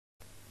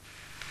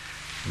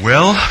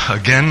Well,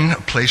 again,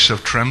 a place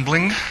of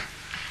trembling.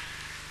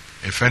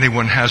 If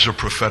anyone has a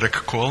prophetic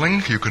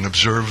calling, you can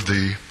observe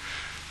the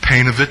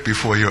pain of it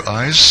before your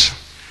eyes.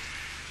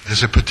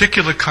 There's a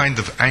particular kind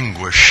of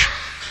anguish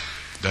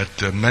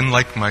that men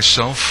like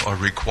myself are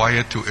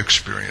required to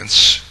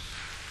experience.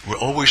 We're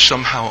always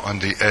somehow on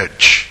the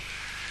edge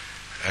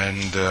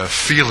and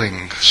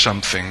feeling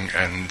something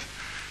and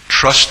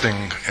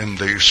trusting in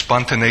the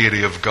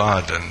spontaneity of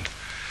God and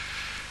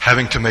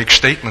having to make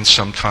statements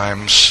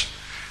sometimes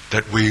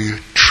that we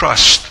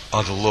trust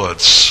are the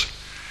Lord's.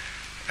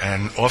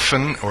 And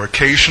often or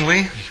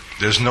occasionally,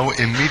 there's no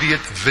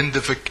immediate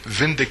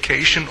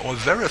vindication or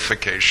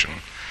verification.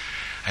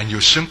 And you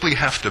simply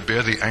have to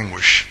bear the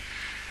anguish,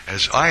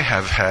 as I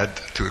have had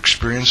to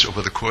experience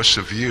over the course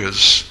of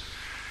years,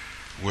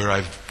 where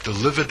I've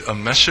delivered a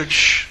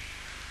message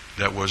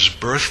that was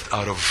birthed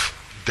out of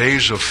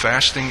days of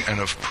fasting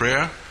and of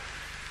prayer,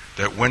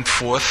 that went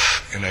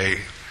forth in a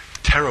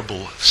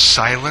terrible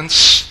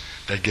silence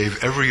that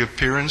gave every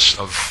appearance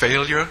of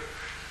failure,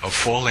 of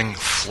falling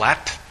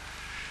flat.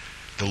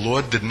 The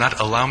Lord did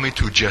not allow me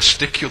to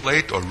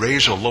gesticulate or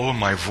raise or lower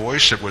my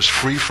voice. It was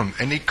free from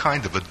any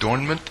kind of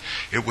adornment.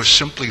 It was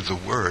simply the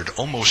word,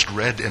 almost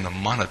read in a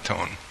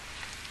monotone.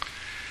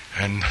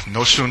 And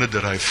no sooner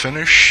did I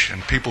finish,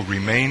 and people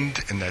remained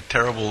in that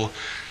terrible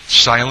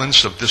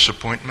silence of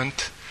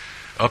disappointment,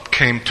 up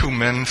came two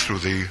men through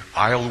the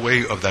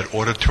aisleway of that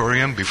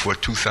auditorium before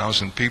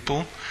 2,000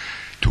 people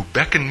to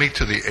beckon me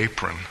to the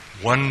apron.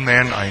 One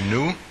man I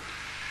knew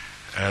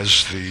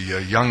as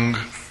the young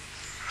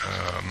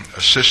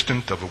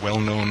assistant of a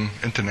well-known,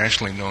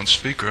 internationally known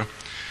speaker,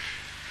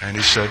 and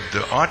he said,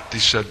 Art,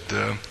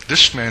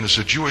 this man is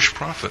a Jewish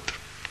prophet,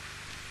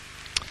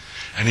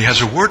 and he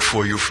has a word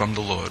for you from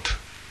the Lord.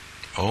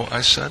 Oh,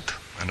 I said,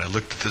 and I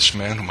looked at this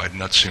man whom I'd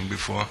not seen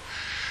before.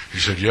 He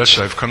said, yes,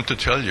 I've come to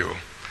tell you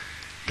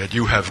that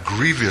you have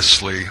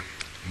grievously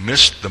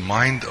missed the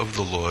mind of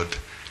the Lord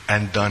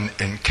and done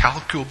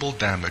incalculable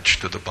damage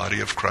to the body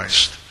of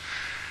Christ,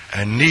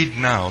 and need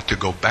now to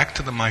go back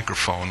to the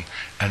microphone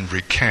and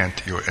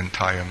recant your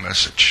entire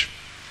message.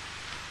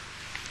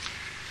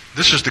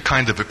 This is the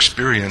kind of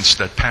experience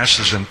that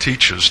pastors and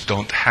teachers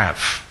don't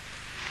have.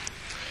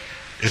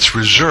 It's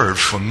reserved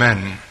for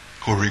men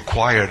who are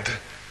required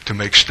to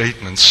make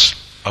statements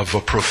of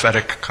a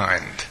prophetic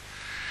kind.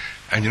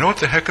 And you know what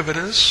the heck of it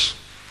is?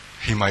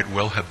 He might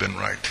well have been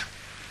right.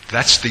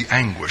 That's the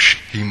anguish.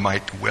 He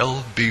might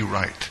well be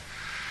right.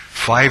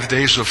 5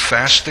 days of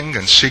fasting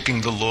and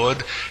seeking the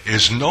Lord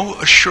is no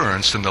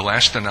assurance in the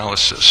last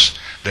analysis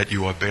that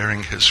you are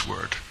bearing His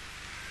word.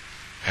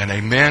 And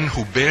a man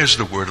who bears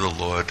the word of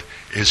the Lord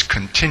is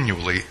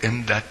continually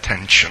in that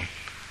tension.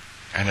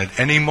 And at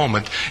any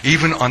moment,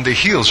 even on the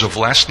heels of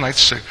last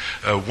night's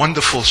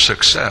wonderful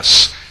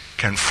success,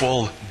 can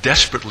fall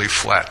desperately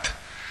flat.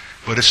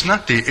 But it's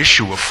not the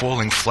issue of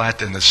falling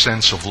flat in the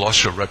sense of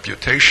loss of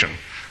reputation.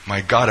 My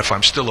God, if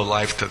I'm still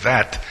alive to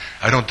that,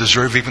 I don't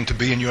deserve even to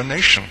be in your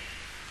nation.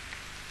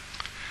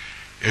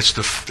 It's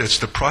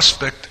the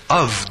prospect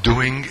of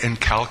doing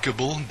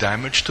incalculable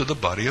damage to the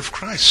body of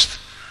Christ.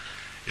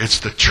 It's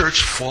the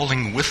church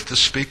falling with the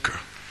speaker.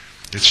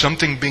 It's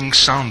something being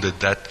sounded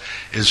that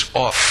is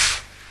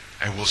off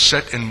and will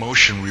set in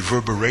motion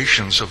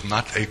reverberations of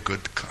not a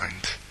good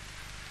kind.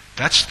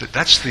 That's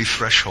the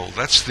threshold.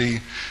 That's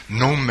the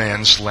no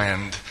man's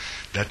land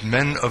that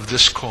men of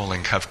this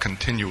calling have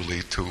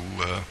continually to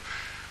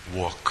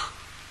walk.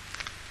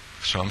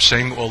 So I'm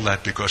saying all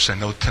that because I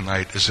know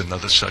tonight is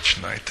another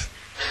such night.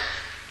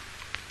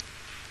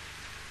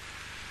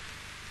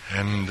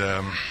 And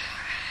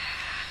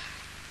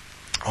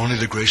only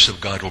the grace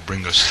of God will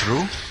bring us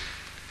through.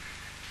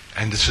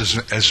 And this is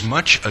as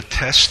much a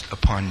test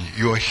upon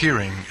your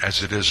hearing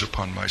as it is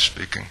upon my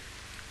speaking.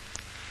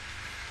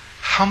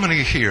 How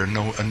many here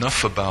know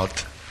enough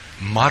about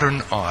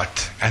modern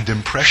art and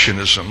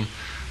impressionism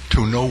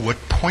to know what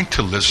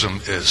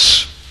pointillism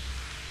is?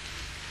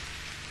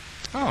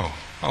 Oh,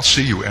 I'll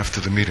see you after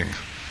the meeting.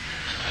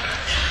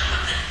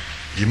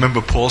 You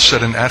remember Paul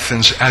said in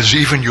Athens, as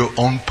even your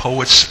own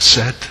poets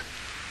said?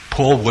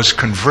 Paul was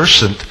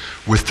conversant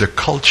with the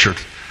culture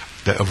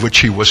of which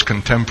he was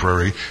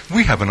contemporary.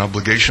 We have an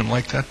obligation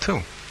like that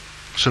too.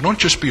 So don't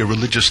just be a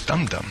religious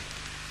dum-dum.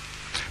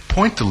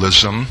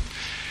 Pointillism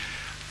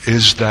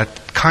is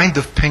that kind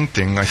of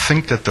painting. I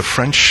think that the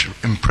French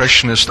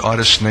impressionist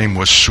artist's name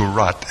was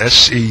Seurat,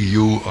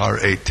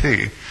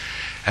 S-E-U-R-A-T,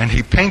 and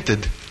he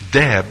painted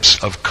dabs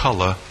of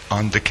color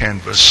on the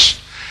canvas.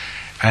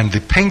 And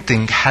the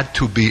painting had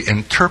to be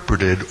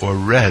interpreted or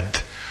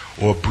read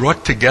or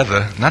brought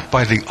together, not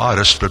by the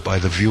artist, but by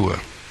the viewer.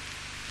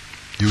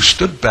 You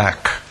stood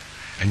back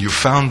and you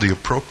found the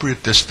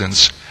appropriate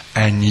distance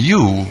and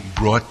you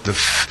brought the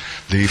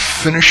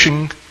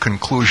finishing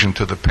conclusion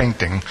to the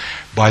painting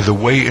by the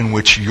way in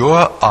which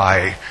your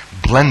eye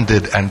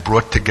blended and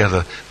brought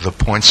together the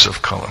points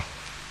of color.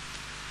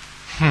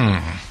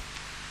 And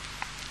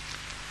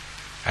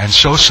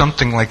so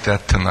something like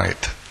that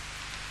tonight.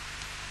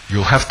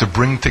 You'll have to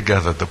bring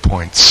together the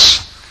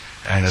points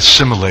and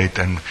assimilate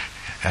and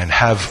and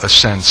have a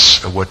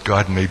sense of what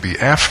God may be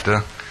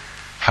after,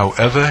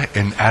 however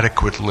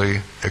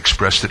inadequately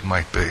expressed it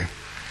might be.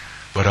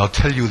 But I'll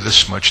tell you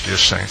this much, dear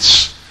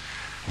saints.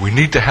 We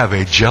need to have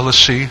a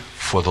jealousy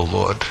for the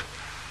Lord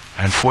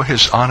and for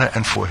His honor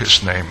and for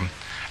His name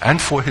and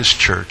for His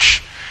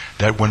church,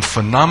 that when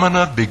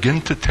phenomena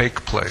begin to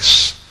take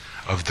place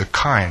of the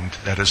kind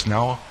that is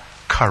now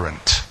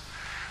current,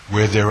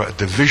 where there are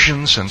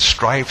divisions and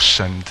strifes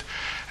and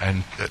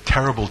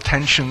terrible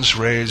tensions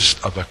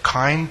raised of a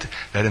kind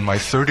that in my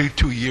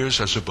 32 years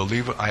as a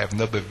believer I have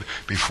never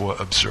before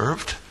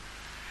observed,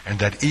 and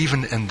that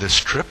even in this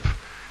trip,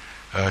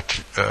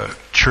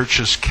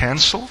 churches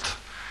canceled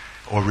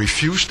or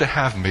refused to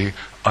have me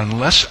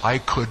unless I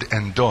could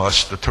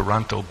endorse the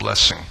Toronto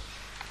blessing.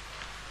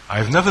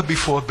 I've never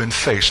before been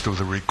faced with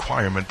a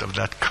requirement of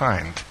that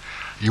kind.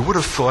 You would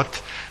have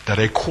thought that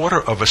a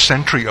quarter of a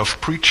century of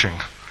preaching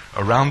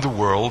around the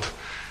world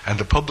and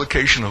the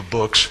publication of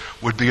books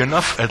would be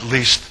enough at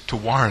least to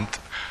warrant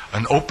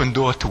an open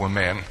door to a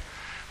man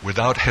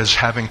without his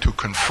having to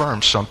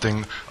confirm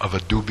something of a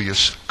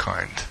dubious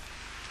kind.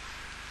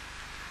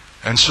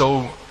 And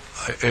so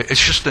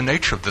it's just the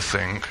nature of the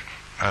thing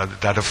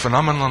that a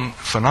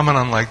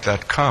phenomenon like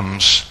that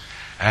comes,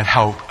 and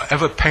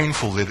however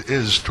painful it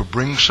is to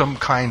bring some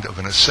kind of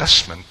an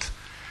assessment,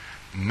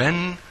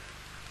 men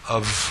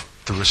of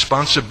the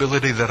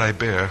responsibility that I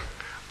bear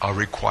are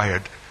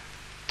required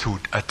to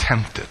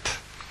attempt it.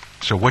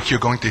 So what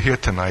you're going to hear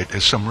tonight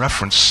is some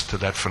reference to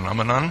that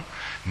phenomenon,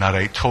 not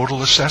a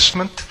total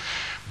assessment,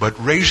 but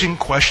raising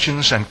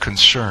questions and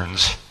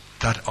concerns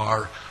that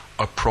are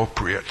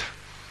appropriate.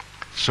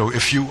 So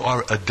if you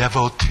are a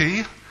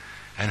devotee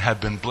and have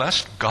been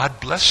blessed, God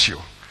bless you.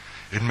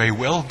 It may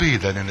well be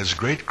that in His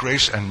great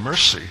grace and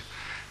mercy,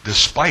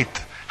 despite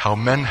how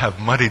men have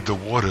muddied the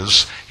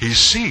waters, He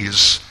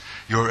sees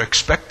your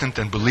expectant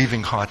and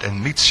believing heart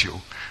and meets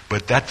you.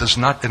 But that does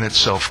not in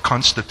itself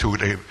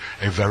constitute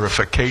a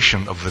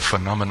verification of the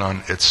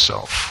phenomenon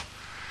itself.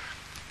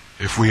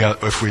 If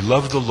we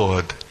love the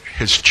Lord,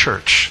 His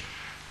church,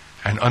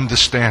 and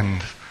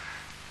understand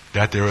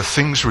that there are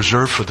things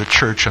reserved for the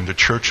church and the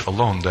church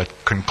alone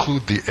that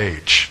conclude the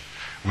age,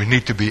 we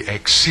need to be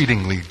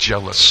exceedingly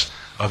jealous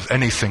of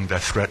anything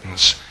that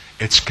threatens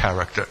its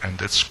character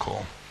and its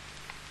call.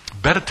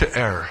 Better to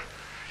err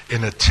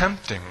in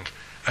attempting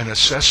an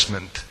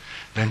assessment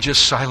than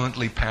just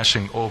silently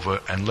passing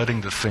over and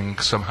letting the thing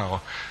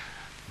somehow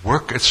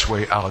work its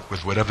way out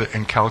with whatever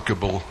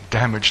incalculable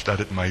damage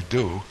that it might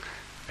do,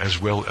 as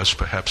well as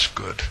perhaps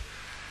good.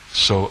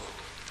 So,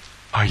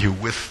 are you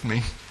with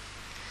me?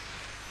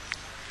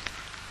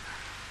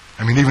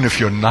 I mean, even if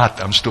you're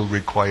not, I'm still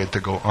required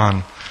to go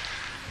on.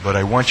 But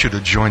I want you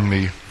to join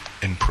me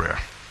in prayer.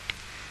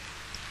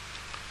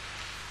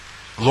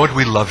 Lord,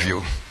 we love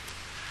you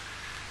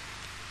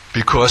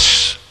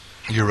because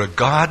you're a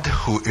God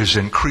who is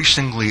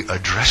increasingly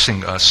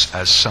addressing us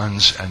as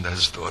sons and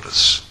as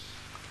daughters.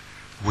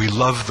 We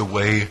love the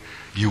way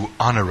you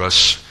honor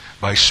us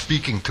by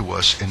speaking to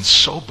us in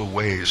sober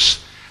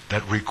ways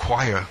that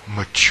require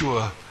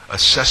mature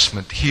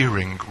assessment,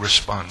 hearing,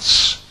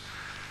 response.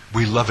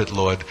 We love it,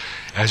 Lord,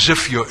 as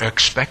if you're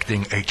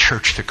expecting a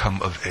church to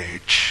come of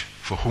age,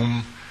 for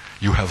whom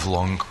you have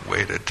long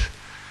waited.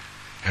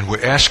 And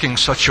we're asking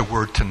such a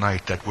word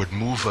tonight that would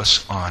move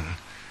us on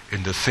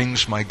in the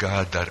things, my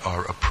God, that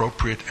are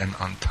appropriate and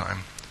on time.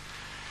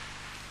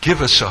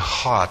 Give us a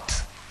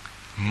heart,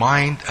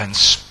 mind, and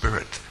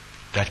spirit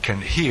that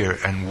can hear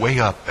and weigh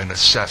up and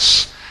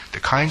assess the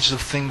kinds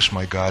of things,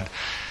 my God,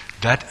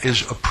 that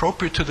is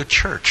appropriate to the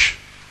church,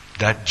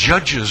 that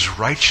judges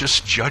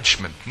righteous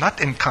judgment, not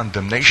in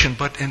condemnation,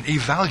 but in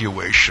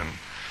evaluation,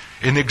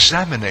 in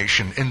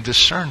examination, in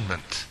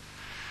discernment.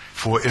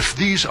 For if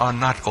these are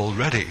not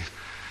already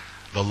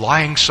the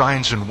lying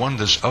signs and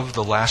wonders of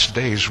the last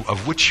days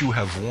of which you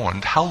have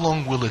warned, how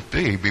long will it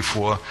be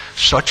before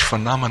such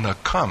phenomena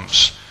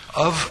comes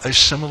of a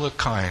similar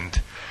kind?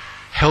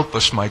 Help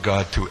us, my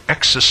God, to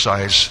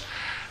exercise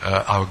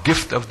our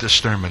gift of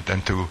discernment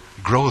and to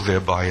grow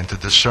thereby and to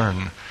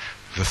discern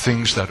the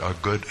things that are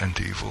good and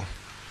evil.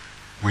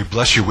 We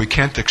bless you. We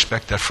can't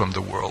expect that from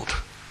the world,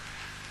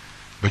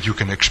 but you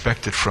can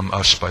expect it from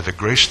us by the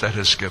grace that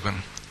is given.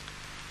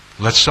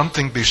 Let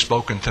something be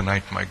spoken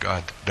tonight, my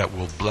God, that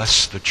will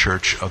bless the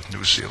church of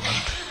New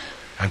Zealand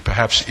and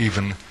perhaps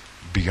even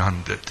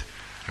beyond it.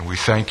 And we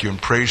thank you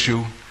and praise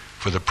you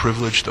for the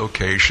privileged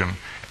occasion,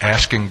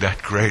 asking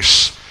that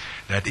grace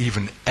that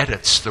even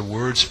edits the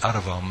words out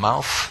of our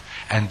mouth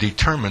and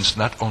determines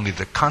not only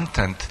the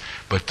content,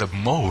 but the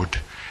mode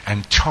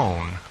and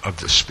tone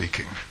of the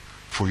speaking.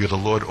 For you're the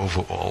Lord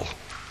over all.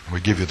 And we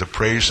give you the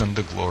praise and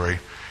the glory.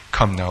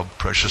 Come now,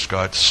 precious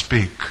God,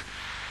 speak.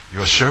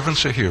 Your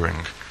servants are hearing.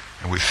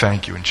 And we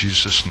thank you in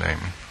Jesus' name.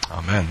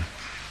 Amen.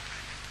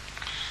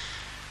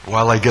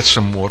 While I get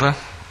some water,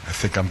 I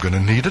think I'm going to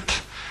need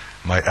it.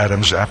 My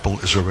Adam's apple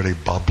is already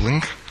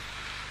bubbling.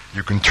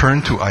 You can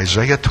turn to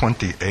Isaiah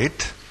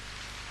 28,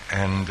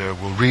 and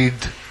we'll read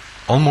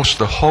almost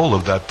the whole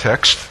of that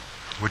text,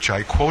 which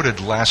I quoted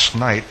last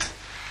night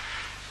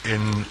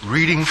in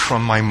reading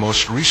from my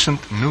most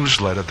recent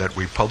newsletter that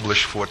we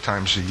publish 4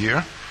 times a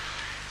year,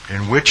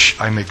 in which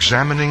I'm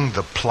examining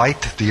the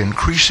plight, the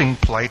increasing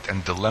plight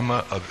and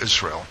dilemma of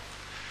Israel,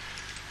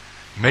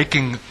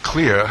 making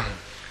clear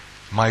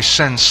my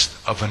sense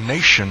of a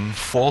nation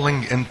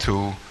falling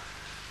into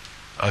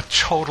a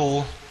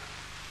total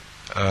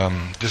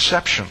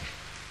deception,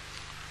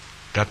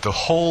 that the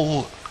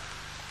whole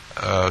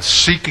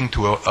seeking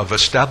of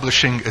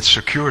establishing its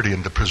security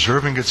and the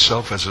preserving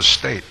itself as a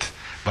state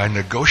by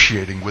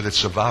negotiating with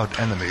its avowed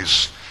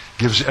enemies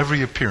gives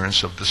every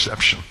appearance of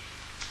deception.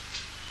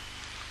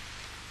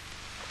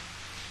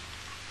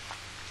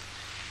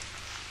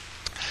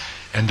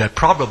 And that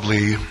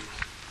probably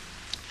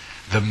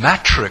the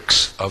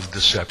matrix of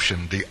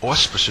deception, the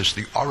auspices,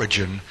 the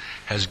origin,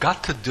 has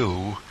got to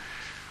do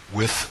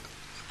with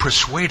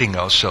persuading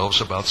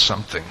ourselves about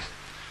something,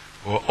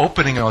 or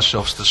opening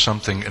ourselves to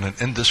something in an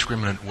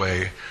indiscriminate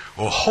way,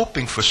 or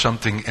hoping for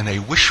something in a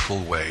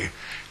wishful way,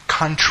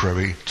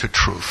 contrary to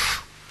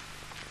truth.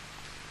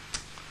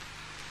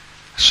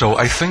 So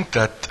I think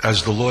that,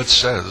 as the Lord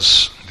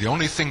says, the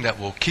only thing that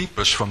will keep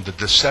us from the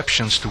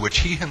deceptions to which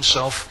He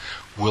Himself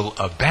will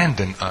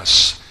abandon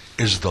us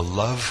is the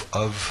love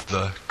of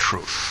the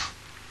truth.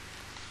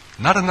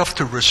 Not enough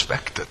to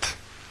respect it,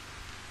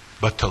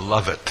 but to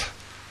love it.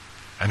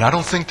 And I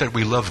don't think that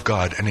we love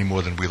God any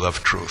more than we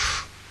love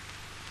truth.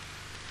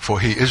 For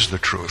He is the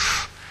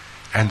truth.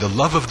 And the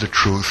love of the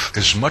truth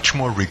is much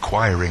more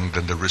requiring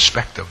than the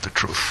respect of the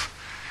truth.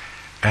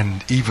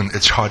 And even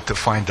it's hard to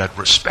find that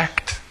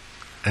respect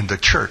in the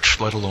church,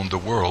 let alone the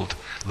world,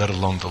 let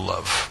alone the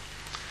love.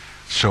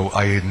 So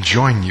I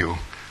enjoin you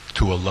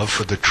to a love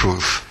for the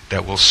truth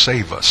that will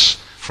save us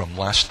from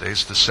last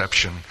day's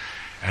deception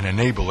and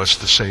enable us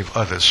to save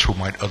others who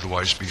might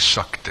otherwise be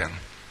sucked in.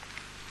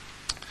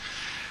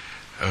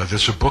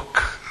 There's a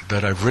book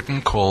that I've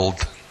written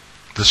called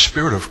The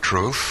Spirit of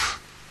Truth.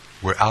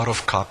 We're out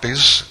of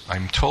copies.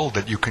 I'm told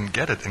that you can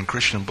get it in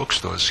Christian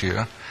bookstores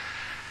here.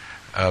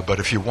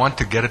 But if you want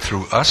to get it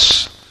through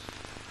us,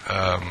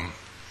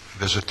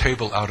 there's a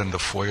table out in the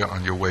foyer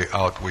on your way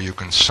out where you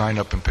can sign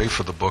up and pay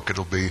for the book.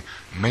 It'll be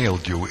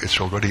mailed you. It's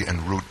already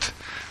en route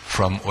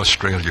from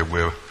Australia,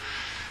 where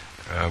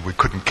we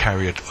couldn't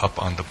carry it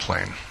up on the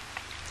plane.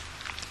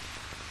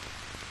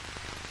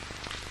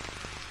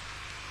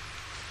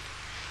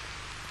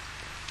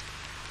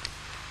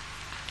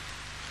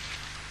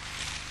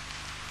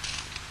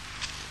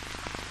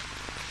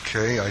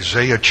 Okay,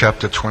 Isaiah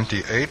chapter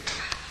 28.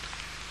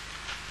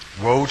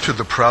 Woe to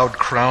the proud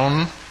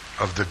crown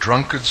of the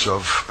drunkards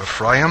of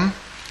Ephraim,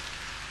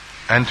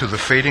 and to the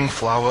fading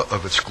flower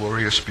of its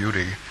glorious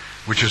beauty,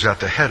 which is at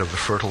the head of the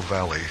fertile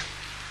valley,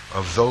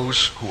 of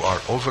those who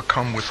are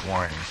overcome with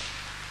wine.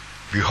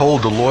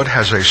 Behold, the Lord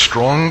has a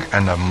strong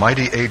and a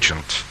mighty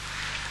agent,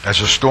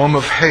 as a storm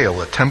of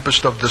hail, a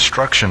tempest of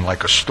destruction,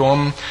 like a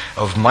storm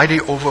of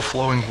mighty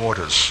overflowing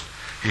waters.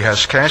 He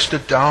has cast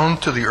it down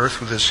to the earth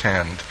with his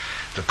hand.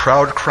 The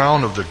proud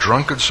crown of the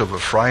drunkards of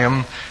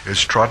Ephraim is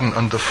trodden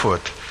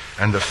underfoot,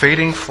 and the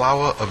fading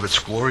flower of its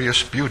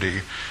glorious beauty,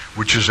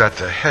 which is at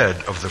the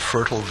head of the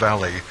fertile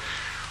valley,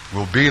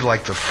 will be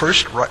like the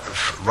first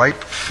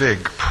ripe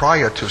fig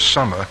prior to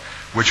summer,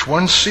 which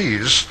one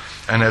sees,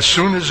 and as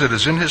soon as it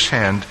is in his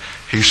hand,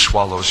 he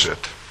swallows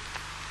it.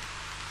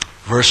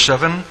 Verse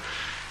 7,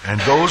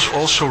 and those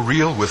also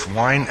reel with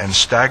wine and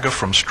stagger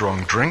from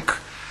strong drink.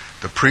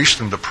 The priest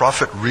and the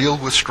prophet reel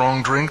with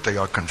strong drink. They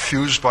are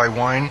confused by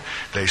wine.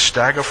 They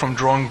stagger from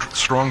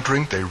strong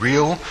drink. They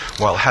reel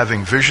while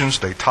having visions.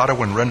 They totter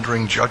when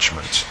rendering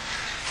judgments.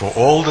 For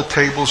all the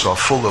tables are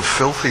full of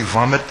filthy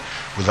vomit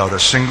without a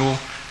single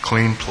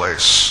clean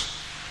place.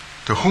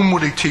 To whom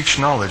would he teach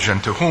knowledge,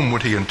 and to whom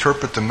would he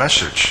interpret the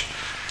message?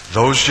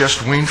 Those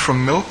just weaned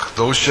from milk?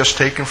 Those just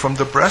taken from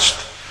the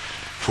breast?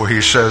 For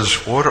he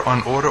says, order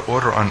on order,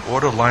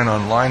 line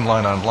on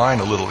line,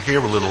 a little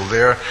here, a little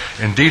there.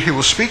 Indeed, he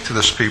will speak to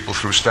this people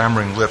through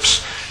stammering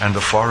lips and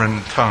a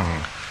foreign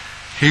tongue.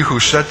 He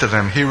who said to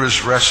them, here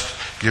is rest,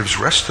 gives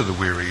rest to the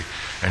weary,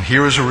 and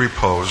here is a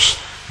repose,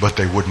 but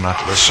they would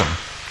not listen.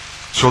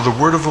 So the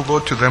word of the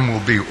Lord to them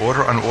will be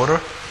order on order,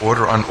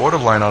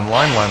 line on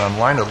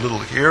line, a little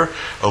here,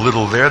 a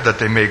little there, that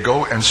they may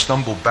go and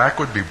stumble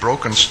backward, be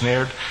broken,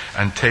 snared,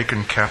 and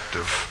taken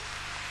captive.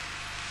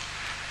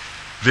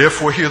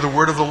 Therefore hear the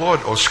word of the Lord,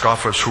 O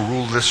scoffers who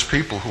rule this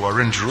people who are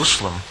in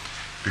Jerusalem.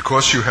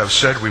 Because you have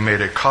said, we made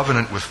a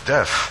covenant with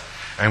death,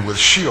 and with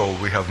Sheol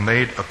we have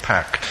made a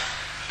pact.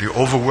 The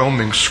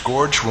overwhelming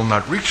scourge will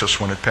not reach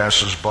us when it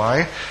passes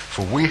by,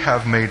 for we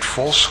have made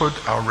falsehood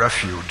our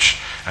refuge,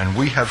 and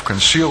we have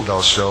concealed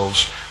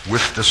ourselves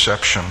with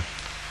deception.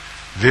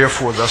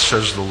 Therefore thus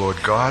says the Lord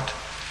God,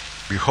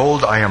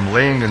 behold, I am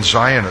laying in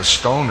Zion a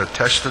stone, a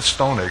tested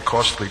stone, a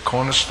costly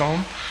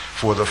cornerstone,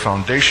 for the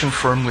foundation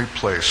firmly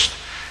placed.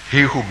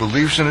 He who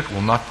believes in it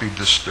will not be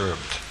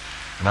disturbed.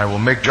 And I will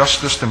make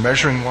justice the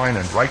measuring line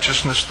and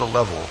righteousness the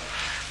level.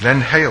 Then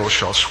hail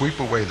shall sweep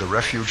away the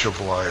refuge of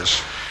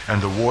lies,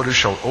 and the waters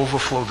shall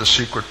overflow the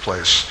secret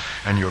place,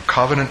 and your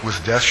covenant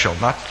with death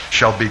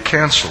shall be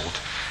canceled,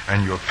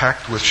 and your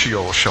pact with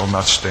Sheol shall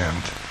not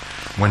stand.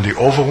 When the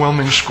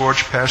overwhelming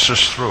scourge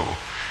passes through,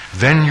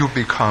 then you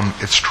become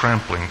its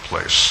trampling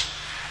place.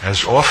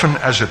 As often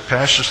as it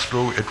passes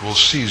through, it will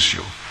seize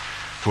you.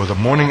 For the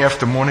morning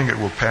after morning it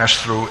will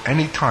pass through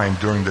any time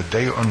during the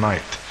day or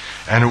night,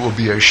 and it will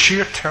be a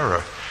sheer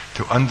terror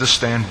to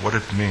understand what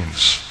it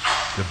means.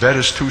 The bed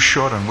is too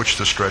short on which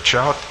to stretch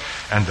out,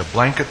 and the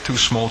blanket too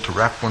small to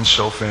wrap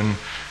oneself in,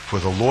 for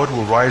the Lord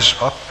will rise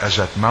up as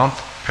at Mount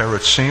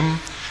Perazim.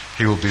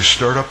 He will be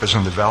stirred up as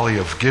in the valley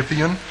of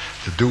Gibeon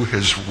to do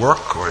his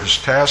work or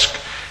his task,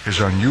 his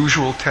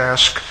unusual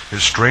task,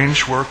 his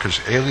strange work,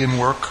 his alien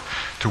work,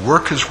 to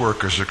work his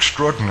work, his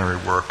extraordinary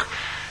work.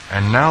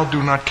 And now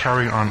do not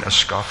carry on as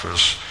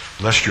scoffers,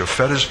 lest your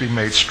fetters be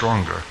made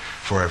stronger,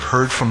 for I have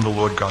heard from the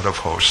Lord God of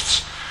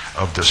hosts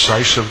of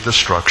decisive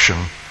destruction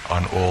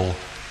on all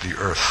the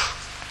earth.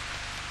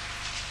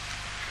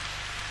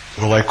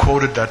 Well, I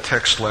quoted that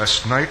text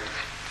last night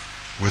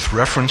with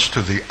reference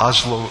to the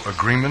Oslo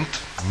Agreement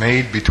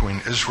made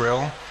between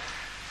Israel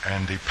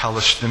and the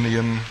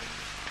Palestinian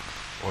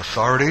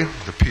Authority,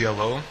 the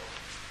PLO,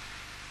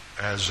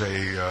 as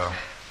a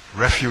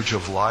refuge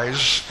of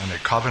lies and a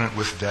covenant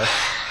with death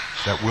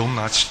that will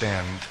not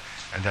stand,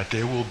 and that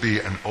there will be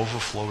an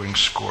overflowing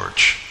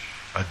scourge,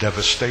 a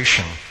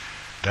devastation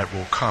that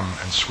will come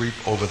and sweep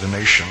over the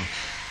nation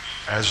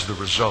as the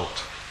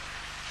result.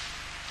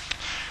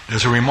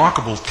 There's a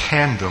remarkable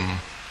tandem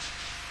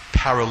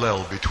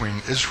parallel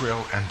between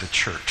Israel and the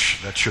church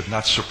that should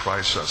not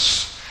surprise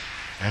us.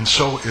 And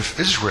so if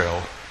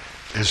Israel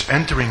is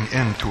entering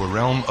into a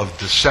realm of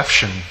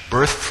deception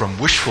birthed from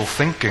wishful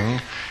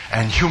thinking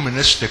and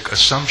humanistic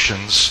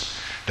assumptions,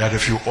 that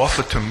if you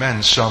offer to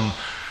men some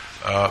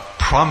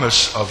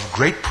promise of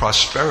great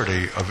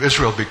prosperity, of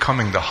Israel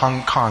becoming the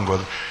Hong Kong, or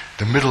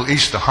the Middle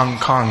East, the Hong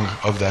Kong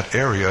of that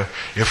area,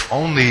 if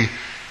only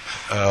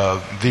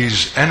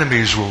these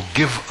enemies will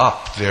give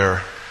up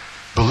their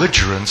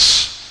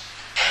belligerence,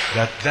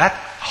 that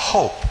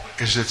hope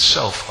is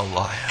itself a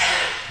lie.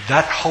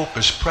 That hope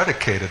is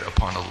predicated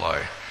upon a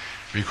lie,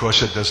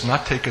 because it does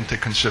not take into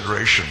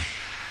consideration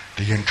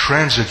the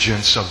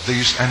intransigence of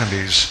these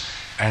enemies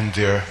and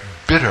their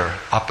bitter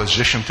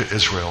opposition to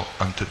Israel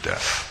unto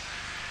death.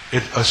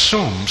 It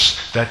assumes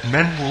that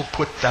men will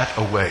put that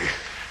away,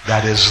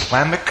 that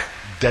Islamic,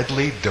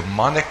 deadly,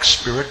 demonic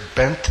spirit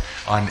bent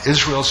on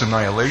Israel's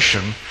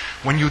annihilation,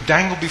 when you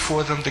dangle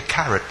before them the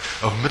carrot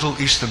of Middle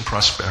Eastern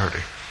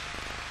prosperity.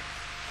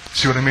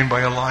 See what I mean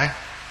by a lie?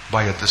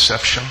 By a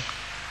deception?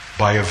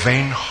 By a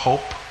vain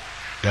hope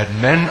that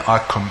men are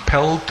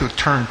compelled to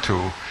turn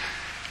to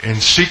in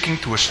seeking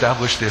to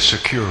establish their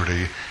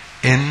security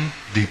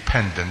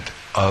independent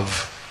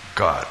of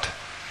God.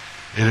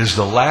 It is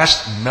the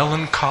last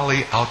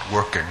melancholy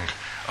outworking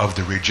of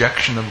the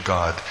rejection of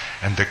God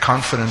and the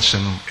confidence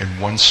in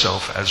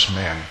oneself as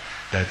man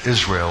that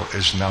Israel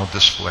is now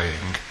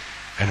displaying,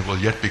 and it will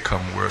yet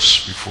become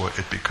worse before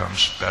it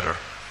becomes better.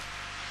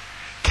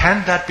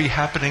 Can that be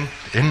happening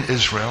in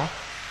Israel,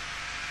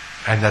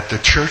 and that the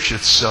church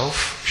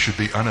itself should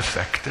be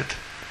unaffected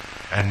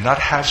and not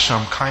have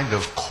some kind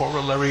of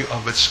corollary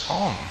of its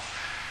own,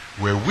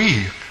 where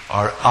we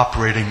are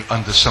operating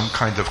under some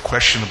kind of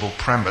questionable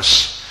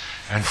premise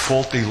and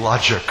faulty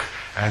logic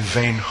and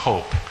vain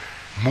hope,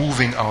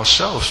 moving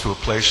ourselves to a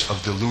place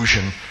of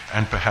delusion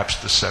and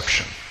perhaps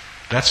deception?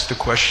 That's the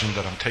question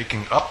that I'm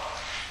taking up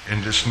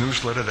in this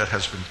newsletter that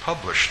has been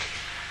published.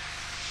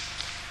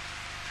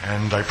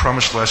 And I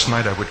promised last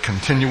night I would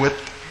continue it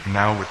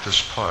now with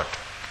this part.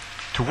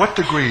 To what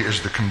degree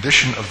is the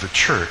condition of the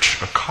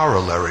church a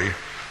corollary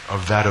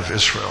of that of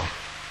Israel?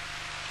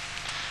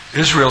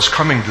 Israel's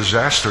coming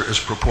disaster is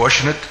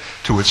proportionate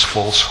to its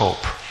false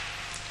hope.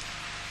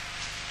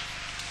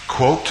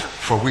 Quote,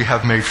 "For we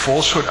have made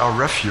falsehood our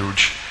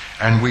refuge,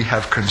 and we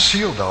have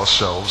concealed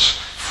ourselves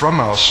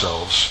from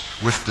ourselves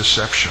with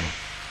deception.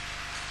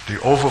 The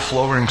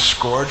overflowing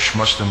scourge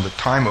must in the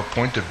time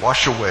appointed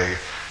wash away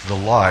the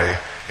lie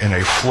in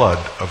a flood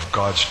of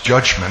God's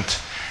judgment,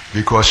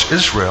 because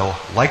Israel,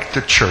 like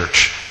the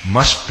church,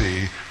 must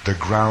be the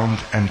ground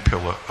and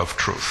pillar of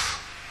truth.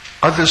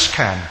 Others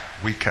can,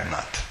 we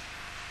cannot."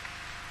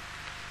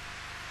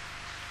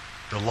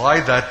 The lie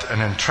that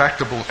an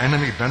intractable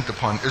enemy bent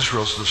upon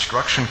Israel's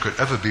destruction could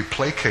ever be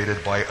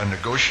placated by a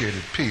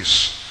negotiated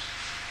peace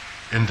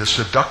in the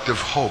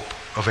seductive hope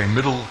of a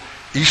Middle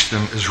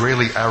Eastern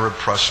Israeli-Arab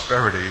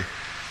prosperity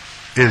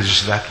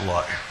is that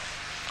lie.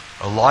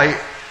 A lie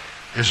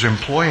is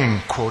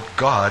employing, quote,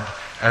 God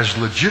as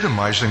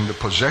legitimizing the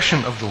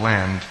possession of the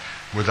land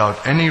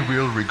without any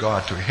real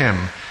regard to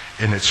him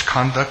in its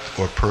conduct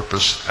or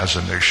purpose as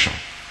a nation.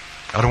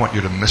 I don't want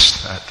you to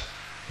miss that.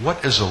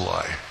 What is a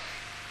lie?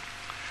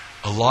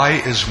 A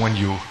lie is when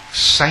you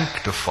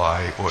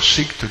sanctify or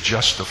seek to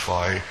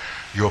justify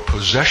your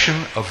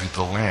possession of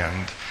the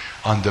land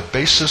on the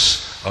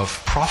basis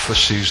of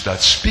prophecies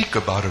that speak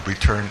about a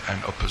return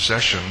and a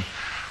possession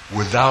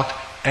without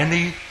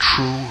any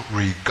true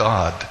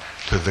regard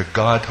to the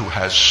God who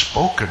has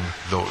spoken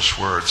those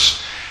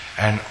words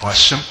and are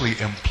simply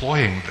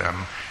employing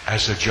them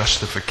as a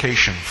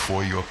justification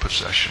for your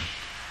possession.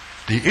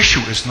 The issue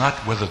is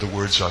not whether the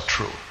words are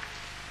true.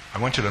 I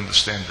want you to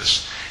understand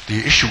this. The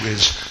issue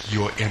is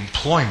your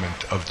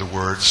employment of the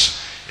words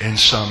in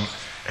some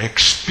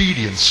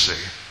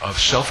expediency of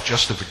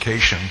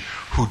self-justification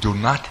who do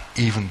not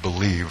even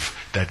believe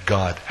that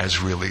God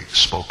has really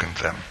spoken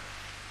them.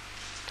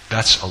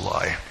 That's a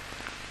lie.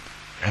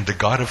 And the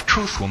God of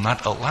truth will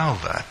not allow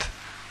that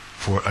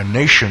for a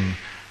nation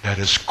that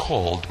is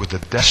called with a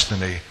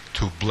destiny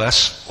to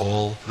bless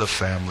all the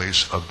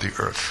families of the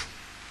earth.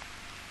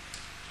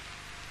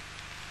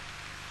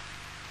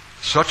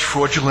 Such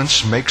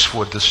fraudulence makes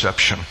for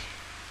deception,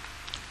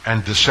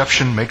 and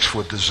deception makes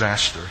for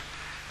disaster,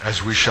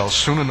 as we shall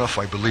soon enough,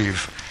 I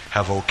believe,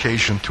 have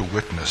occasion to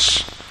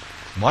witness.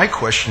 My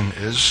question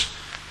is,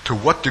 to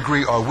what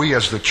degree are we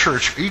as the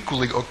church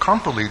equally or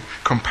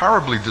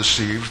comparably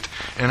deceived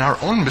in our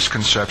own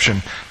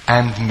misconception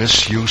and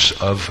misuse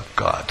of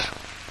God?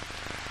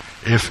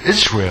 If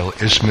Israel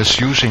is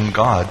misusing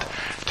God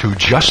to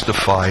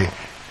justify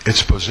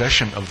its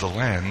possession of the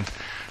land,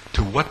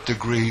 to what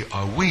degree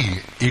are we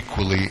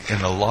equally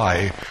in a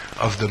lie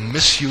of the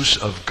misuse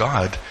of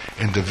God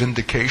in the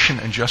vindication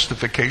and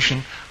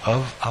justification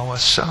of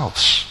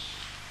ourselves?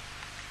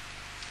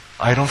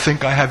 I don't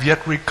think I have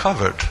yet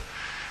recovered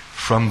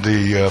from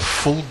the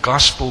full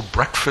gospel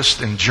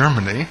breakfast in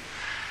Germany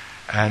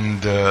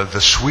and the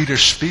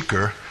Swedish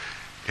speaker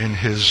in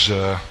his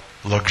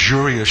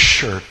luxurious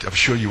shirt. I'm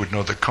sure you would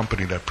know the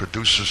company that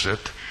produces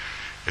it.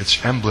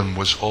 Its emblem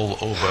was all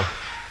over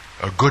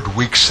a good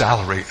week's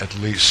salary at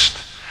least.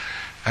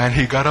 And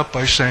he got up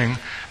by saying,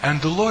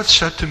 "And the Lord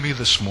said to me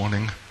this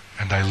morning,"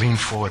 and I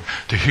leaned forward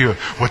to hear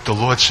what the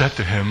Lord said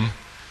to him,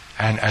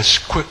 and as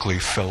quickly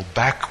fell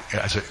back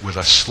with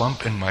a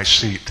slump in my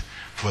seat,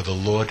 for the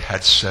Lord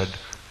had said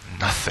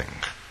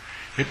nothing.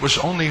 It was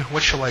only,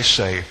 what shall I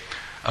say,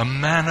 a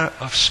manner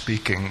of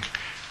speaking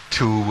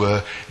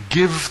to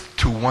give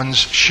to one's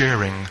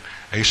sharing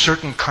a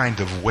certain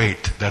kind of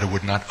weight that it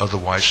would not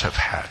otherwise have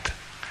had.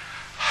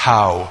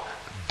 How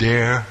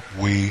dare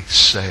we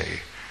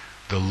say,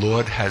 "The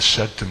Lord has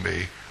said to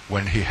me,"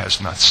 when he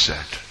has not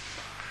said?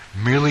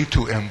 Merely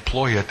to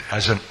employ it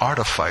as an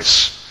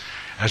artifice,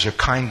 as a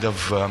kind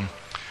of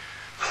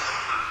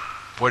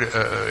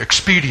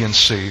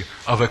expediency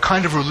of a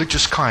kind of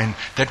religious kind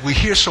that we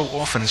hear so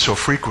often and so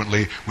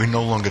frequently, we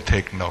no longer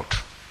take note.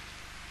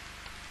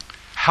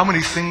 How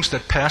many things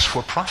that pass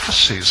for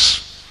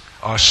prophecies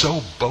are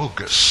so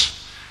bogus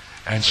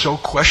and so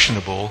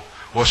questionable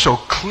or so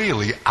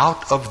clearly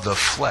out of the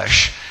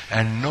flesh,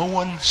 and no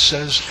one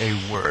says a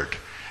word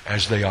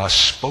as they are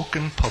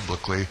spoken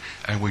publicly,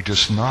 and we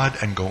just nod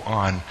and go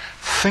on,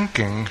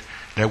 thinking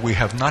that we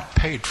have not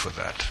paid for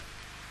that.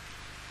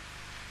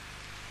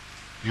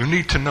 You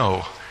need to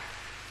know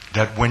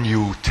that when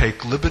you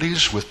take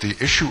liberties with the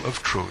issue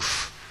of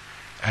truth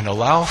and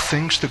allow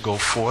things to go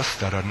forth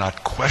that are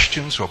not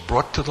questions or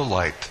brought to the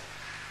light,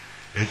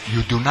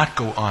 you do not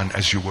go on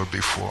as you were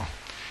before.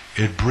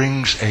 It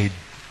brings an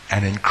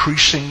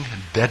increasing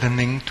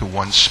deadening to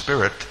one's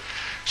spirit,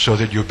 so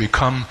that you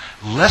become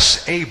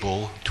less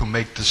able to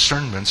make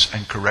discernments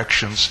and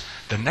corrections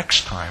the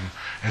next time,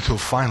 until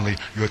finally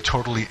you're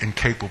totally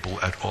incapable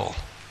at all.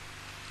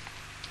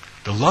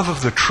 The love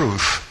of the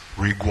truth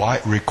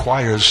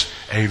requires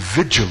a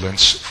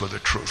vigilance for the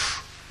truth,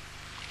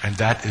 and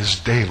that is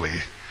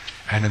daily,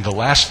 and in the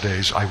last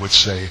days I would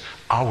say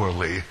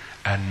hourly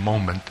and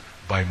moment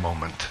by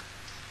moment.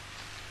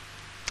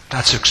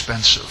 That's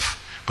expensive,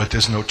 but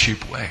there's no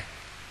cheap way,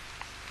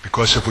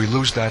 because if we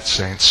lose that,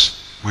 saints,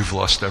 we've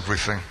lost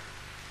everything.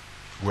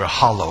 We're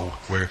hollow.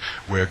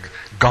 We're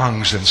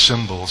gongs and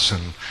cymbals,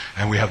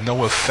 and we have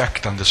no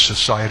effect on the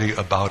society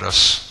about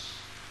us.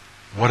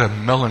 What a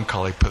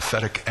melancholy,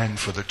 pathetic end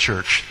for the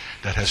church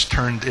that has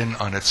turned in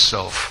on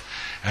itself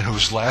and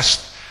whose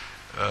last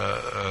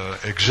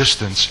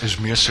existence is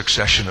mere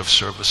succession of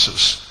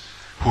services,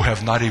 who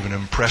have not even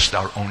impressed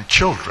our own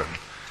children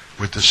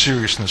with the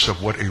seriousness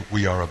of what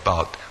we are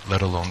about,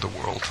 let alone the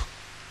world.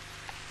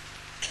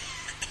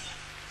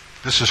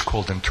 This is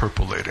called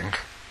interpolating.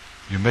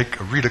 You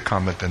read a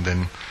comment, and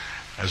then,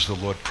 as the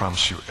Lord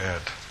prompts you,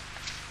 add.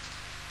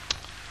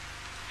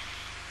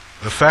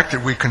 The fact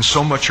that we can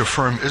so much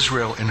affirm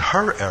Israel in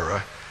her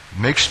era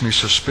makes me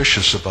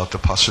suspicious about the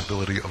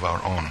possibility of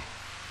our own.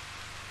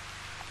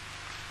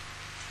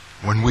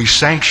 When we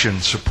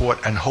sanction,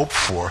 support, and hope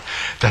for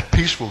that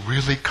peace will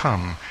really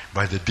come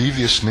by the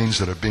devious means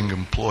that are being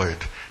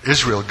employed,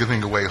 Israel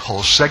giving away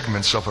whole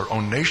segments of her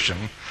own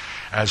nation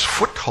as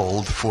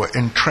foothold for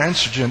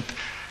intransigent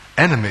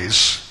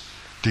enemies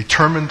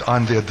determined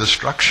on their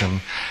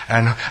destruction,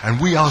 and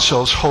we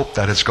ourselves hope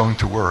that it's going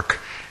to work,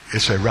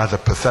 it's a rather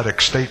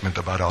pathetic statement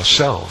about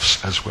ourselves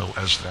as well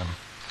as them.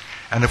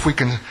 And if we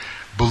can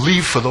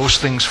believe for those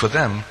things for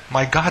them,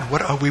 my God,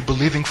 what are we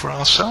believing for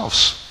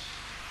ourselves?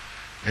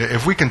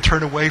 If we can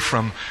turn away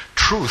from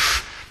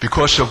truth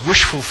because of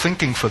wishful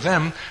thinking for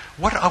them,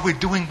 what are we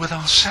doing with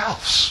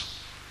ourselves?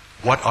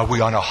 What, are we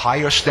on a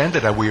higher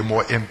standard? Are we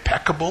more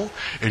impeccable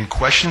in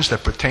questions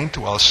that pertain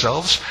to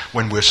ourselves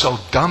when we're so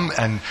dumb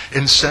and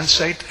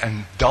insensate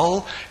and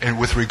dull and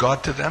with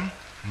regard to them?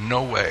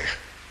 No way.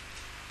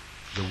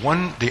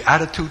 The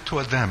attitude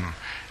toward them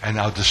and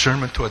our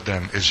discernment toward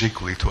them is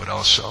equally toward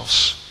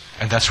ourselves.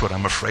 And that's what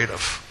I'm afraid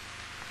of.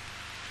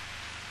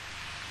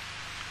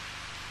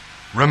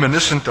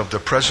 Reminiscent of the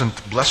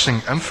present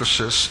blessing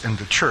emphasis in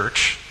the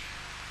church,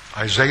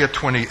 Isaiah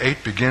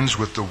 28 begins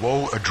with the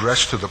woe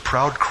addressed to the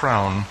proud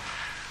crown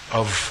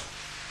of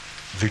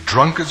the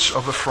drunkards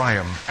of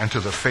Ephraim and to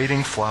the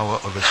fading flower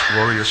of its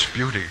glorious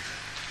beauty.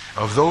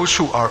 Of those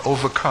who are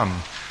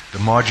overcome, the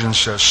margin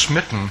says,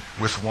 smitten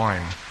with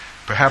wine.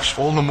 Perhaps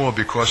all the more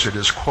because it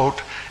is,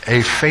 quote,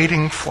 a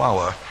fading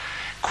flower,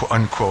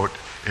 unquote.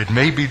 It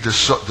may be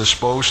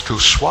disposed to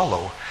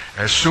swallow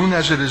as soon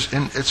as it is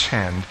in its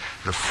hand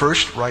the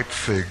first ripe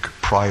fig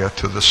prior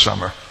to the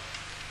summer.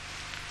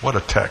 What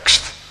a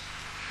text.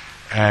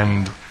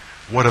 And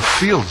what a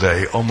field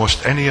day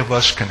almost any of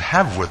us can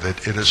have with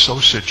it. It is so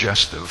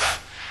suggestive.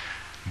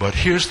 But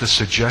here's the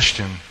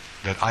suggestion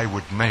that I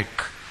would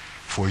make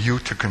for you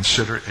to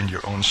consider in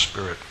your own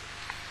spirit.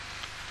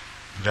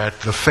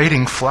 That the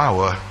fading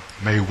flower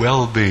may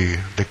well be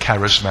the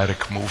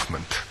charismatic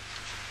movement,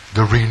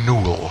 the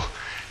renewal,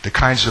 the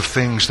kinds of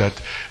things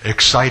that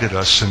excited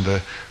us in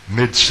the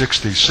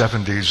mid-60s,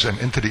 70s, and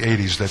into the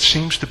 80s that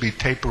seems to be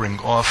tapering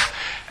off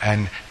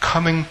and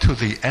coming to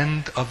the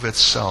end of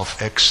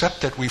itself,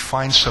 except that we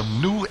find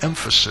some new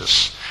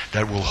emphasis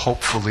that will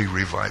hopefully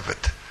revive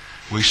it.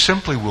 We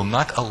simply will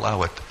not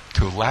allow it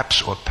to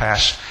lapse or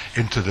pass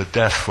into the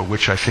death for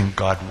which I think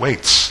God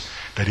waits,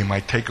 that He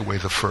might take away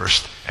the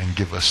first and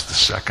give us the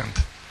second.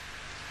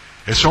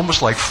 It's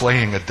almost like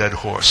flaying a dead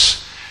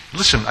horse.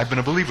 Listen, I've been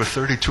a believer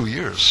 32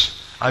 years.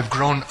 I've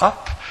grown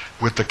up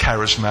with the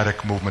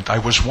charismatic movement. I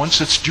was once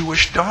its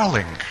Jewish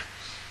darling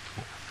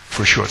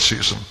for a short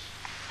season.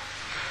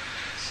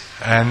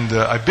 And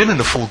I've been in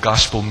the full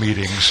gospel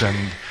meetings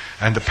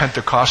and the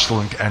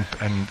Pentecostal and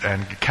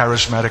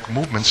charismatic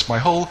movements. My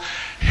whole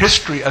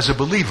history as a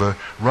believer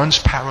runs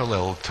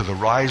parallel to the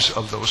rise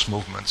of those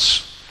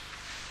movements.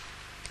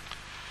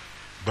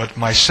 But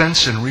my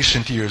sense in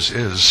recent years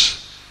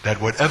is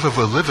that whatever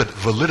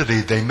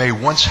validity they may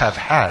once have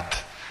had,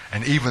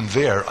 and even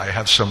there I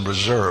have some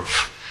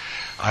reserve,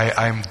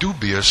 I'm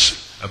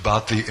dubious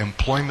about the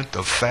employment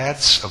of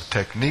fads, of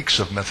techniques,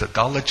 of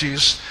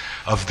methodologies,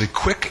 of the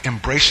quick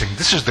embracing.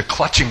 This is the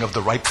clutching of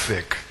the ripe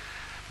fig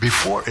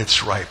before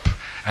it's ripe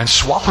and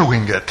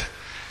swallowing it.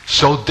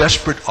 So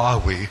desperate are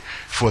we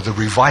for the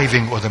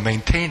reviving or the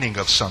maintaining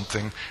of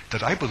something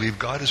that I believe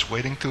God is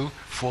waiting to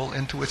fall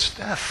into its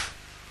death.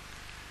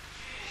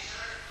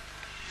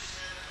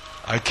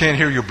 I can't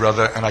hear you,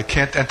 brother, and I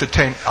can't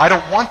entertain. I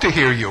don't want to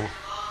hear you.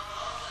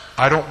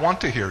 I don't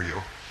want to hear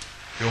you.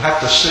 You'll have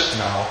to sit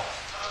now.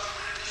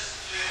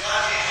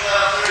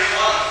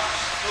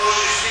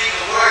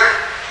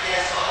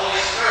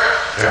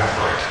 Yeah,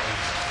 right.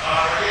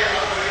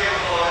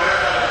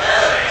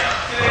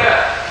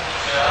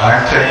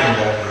 I'm taking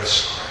that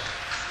risk.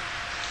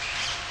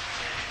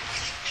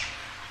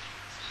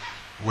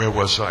 Where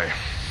was I?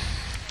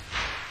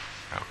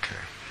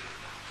 Okay.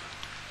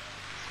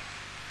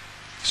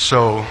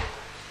 So,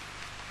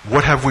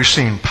 what have we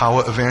seen?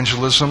 Power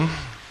evangelism,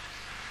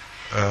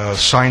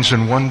 signs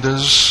and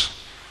wonders.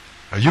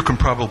 You can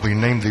probably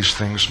name these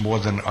things more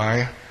than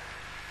I.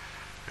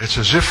 It's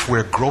as if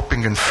we're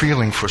groping and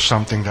feeling for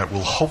something that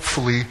will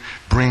hopefully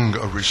bring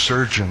a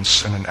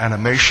resurgence and an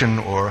animation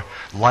or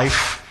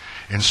life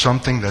in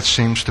something that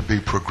seems to be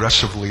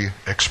progressively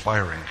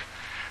expiring.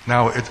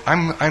 Now,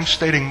 I'm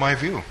stating my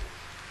view,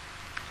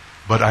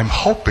 but I'm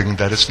hoping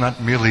that it's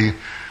not merely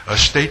a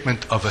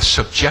statement of a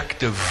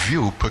subjective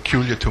view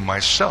peculiar to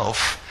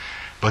myself,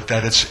 but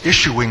that it's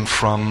issuing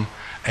from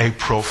a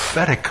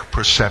prophetic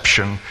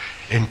perception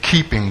in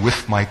keeping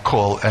with my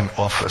call and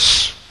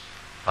office.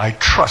 I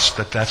trust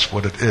that that's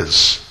what it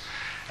is.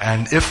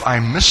 And if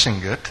I'm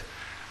missing it,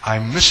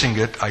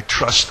 I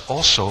trust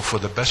also for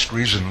the best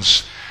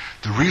reasons,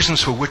 the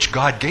reasons for which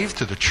God gave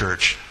to the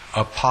church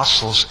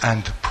apostles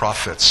and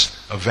prophets,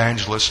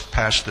 evangelists,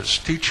 pastors,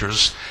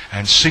 teachers,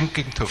 and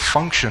seeking to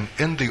function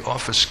in the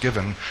office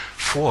given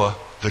for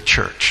the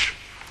church.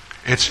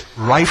 It's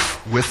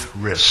rife with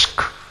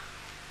risk.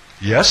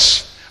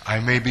 Yes, I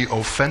may be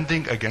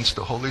offending against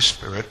the Holy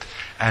Spirit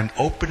and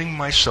opening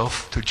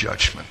myself to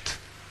judgment.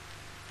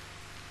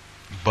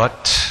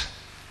 But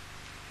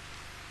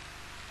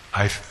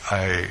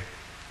I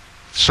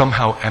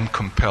somehow am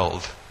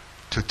compelled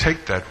to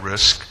take that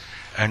risk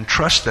and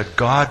trust that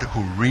God,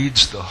 who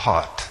reads the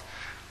heart,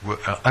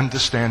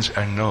 understands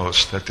and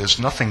knows that there's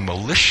nothing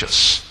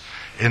malicious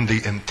in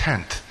the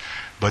intent,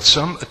 but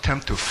some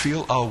attempt to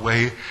feel our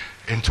way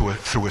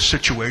through a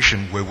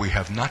situation where we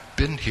have not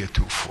been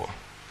heretofore,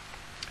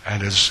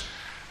 and is,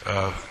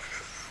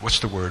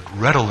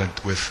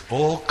 redolent with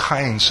all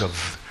kinds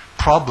of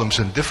problems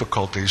and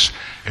difficulties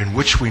in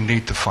which we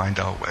need to find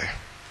our way.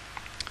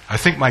 I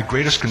think my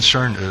greatest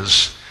concern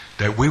is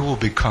that we will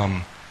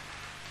become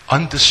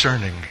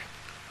undiscerning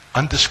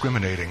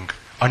undiscriminating,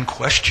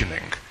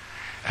 unquestioning,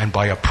 and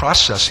by a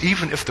process,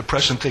 even if the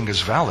present thing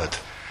is valid,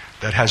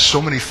 that has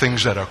so many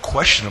things that are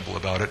questionable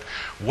about it,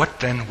 what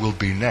then will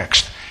be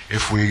next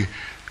if we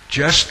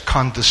just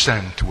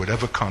condescend to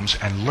whatever comes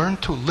and learn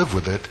to live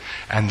with it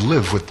and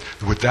live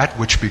with that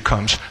which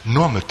becomes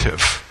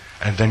normative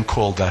and then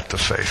call that the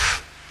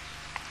faith?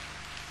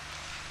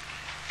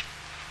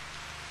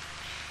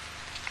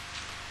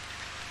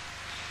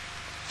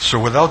 So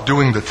without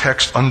doing the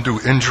text undue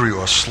injury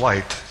or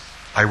slight,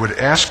 I would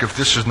ask if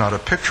this is not a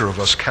picture of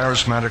us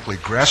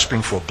charismatically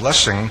grasping for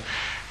blessing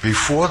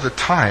before the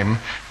time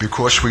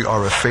because we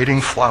are a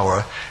fading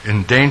flower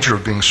in danger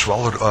of being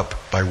swallowed up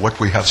by what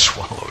we have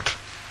swallowed.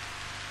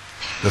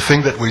 The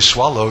thing that we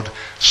swallowed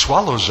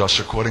swallows us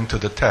according to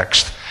the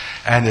text,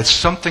 and it's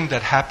something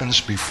that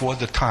happens before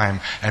the time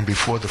and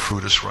before the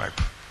fruit is ripe.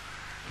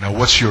 Now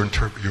what's your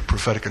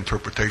prophetic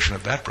interpretation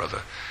of that,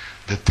 brother?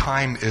 The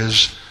time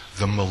is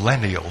the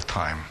millennial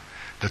time.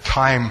 The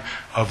time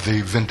of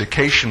the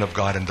vindication of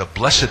God and the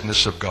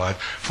blessedness of God,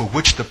 for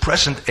which the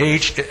present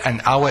age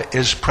and hour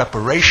is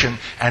preparation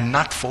and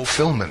not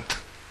fulfillment.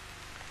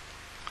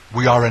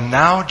 We are a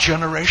now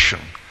generation,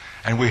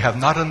 and we have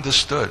not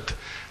understood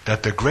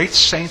that the great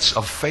saints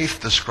of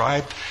faith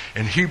described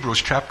in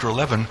Hebrews chapter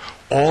 11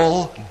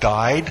 all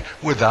died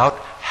without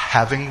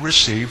having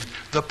received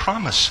the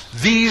promise.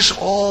 These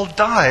all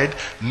died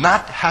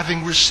not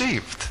having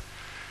received.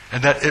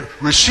 And that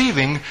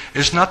receiving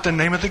is not the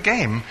name of the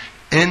game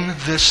in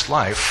this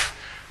life,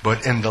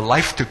 but in the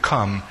life to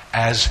come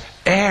as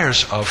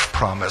heirs of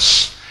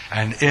promise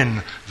and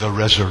in the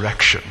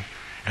resurrection.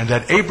 And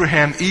that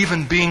Abraham,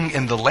 even being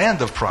in the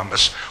land of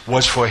promise,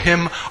 was for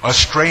him a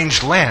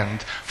strange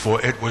land,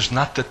 for it was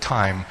not the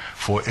time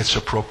for its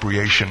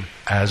appropriation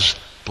as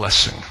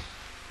blessing.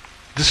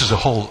 This is a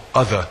whole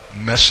other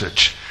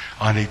message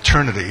on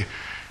eternity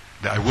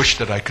that I wish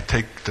that I could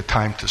take the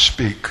time to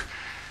speak,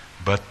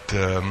 but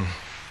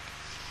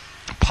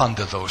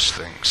ponder those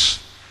things.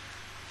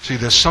 See,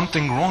 there's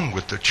something wrong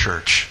with the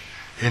church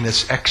in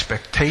its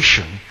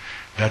expectation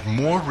that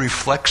more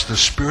reflects the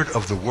spirit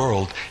of the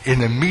world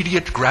in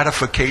immediate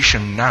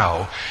gratification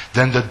now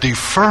than the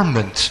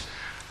deferment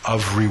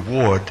of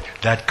reward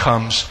that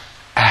comes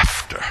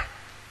after.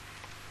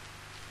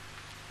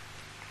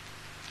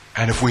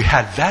 And if we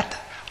had that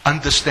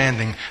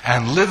understanding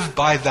and live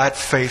by that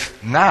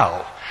faith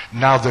now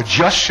the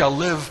just shall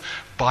live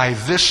by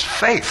this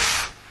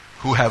faith,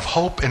 who have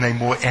hope in a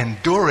more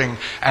enduring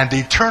and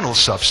eternal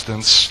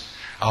substance,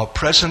 our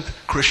present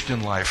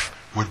Christian life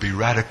would be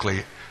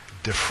radically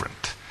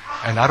different.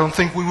 And I don't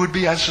think we would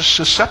be as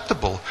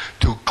susceptible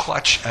to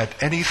clutch at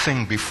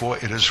anything before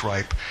it is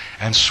ripe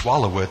and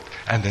swallow it,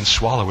 and then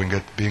swallowing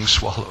it being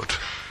swallowed.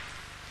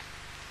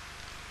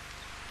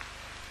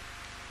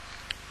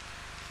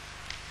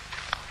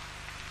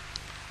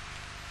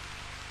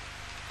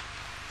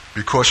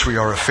 Because we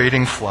are a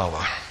fading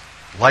flower.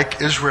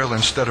 Like Israel,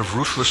 instead of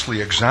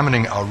ruthlessly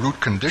examining our root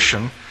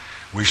condition,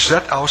 we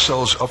set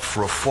ourselves up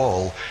for a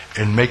fall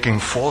in making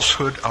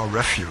falsehood our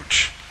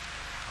refuge.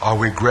 Are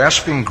we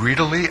grasping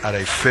greedily at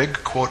a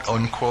fig, quote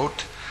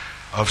unquote,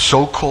 of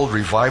so-called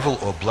revival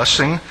or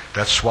blessing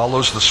that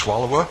swallows the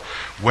swallower,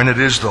 when it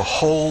is the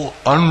whole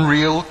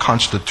unreal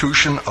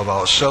constitution of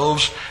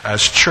ourselves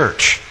as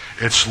church,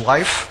 its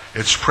life,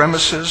 its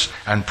premises,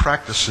 and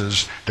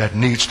practices that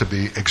needs to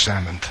be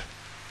examined?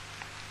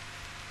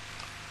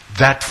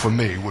 That, for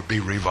me, would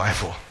be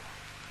revival.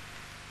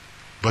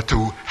 But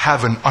to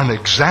have an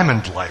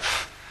unexamined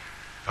life,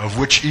 of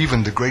which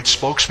even the great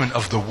spokesmen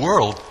of the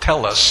world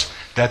tell us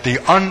that the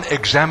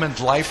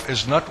unexamined life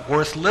is not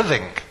worth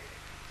living,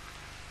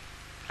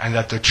 and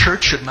that the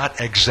church should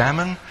not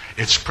examine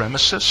its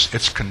premises,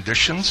 its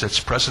conditions, its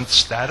present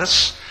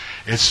status,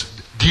 its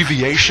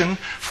deviation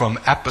from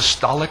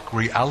apostolic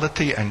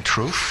reality and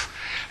truth,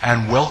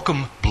 and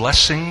welcome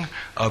blessing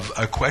of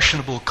a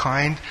questionable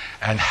kind,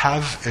 and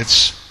have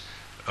its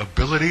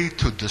ability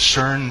to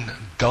discern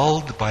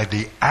dulled by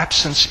the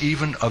absence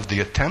even of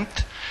the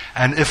attempt.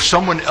 And if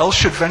someone else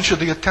should venture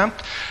the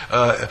attempt,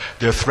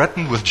 they're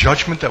threatened with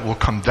judgment that will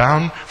come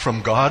down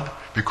from God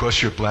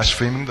because you're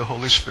blaspheming the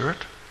Holy Spirit,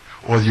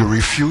 or you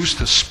refuse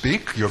to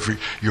speak.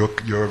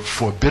 You're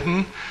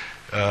forbidden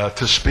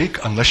to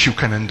speak unless you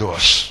can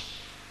endorse.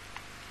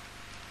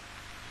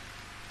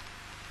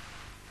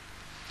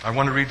 I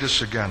want to read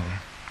this again.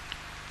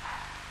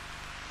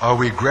 Are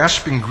we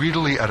grasping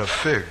greedily at a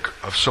fig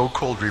of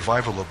so-called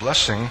revival or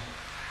blessing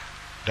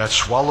that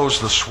swallows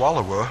the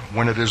swallower,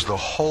 when it is the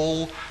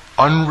whole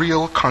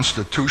unreal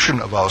constitution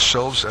of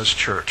ourselves as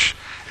church,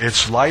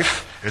 its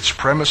life, its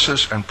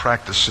premises and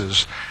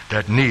practices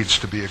that needs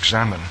to be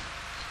examined?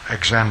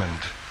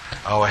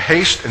 Our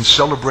haste in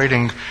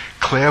celebrating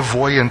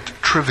clairvoyant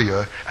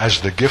trivia as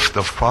the gift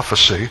of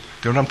prophecy.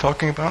 Do you know what I'm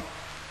talking about?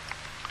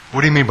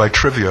 What do you mean by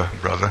trivia,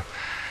 brother?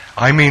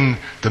 I mean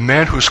the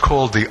man who's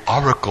called the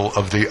oracle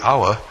of the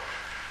hour,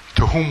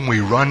 to whom we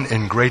run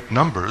in great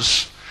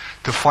numbers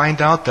to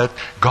find out that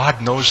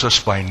God knows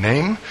us by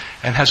name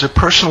and has a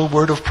personal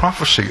word of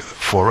prophecy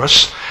for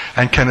us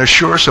and can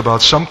assure us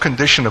about some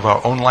condition of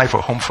our own life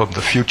or home from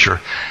the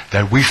future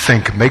that we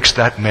think makes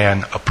that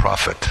man a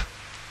prophet.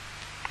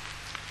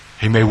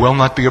 He may well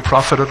not be a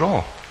prophet at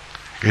all.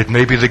 It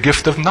may be the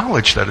gift of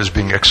knowledge that is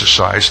being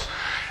exercised,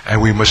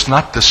 and we must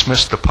not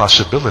dismiss the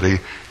possibility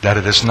that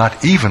it is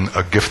not even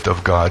a gift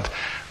of God,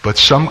 but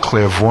some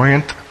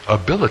clairvoyant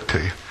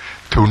ability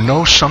to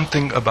know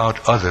something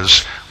about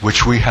others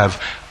which we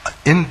have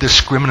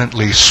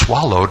indiscriminately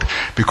swallowed,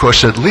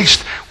 because at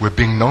least we're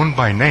being known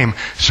by name,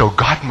 so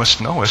God must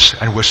know us,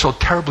 and we're so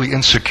terribly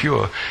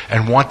insecure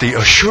and want the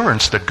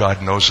assurance that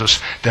God knows us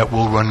that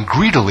we'll run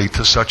greedily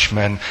to such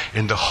men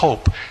in the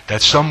hope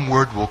that some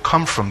word will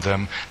come from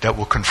them that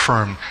will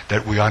confirm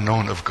that we are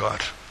known of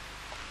God.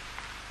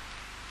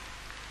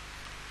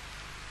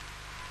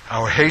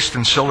 Our haste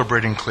in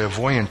celebrating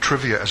clairvoyant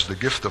trivia as the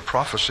gift of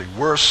prophecy,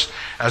 worse,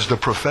 as the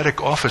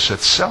prophetic office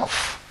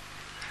itself.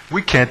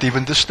 We can't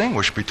even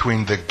distinguish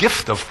between the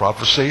gift of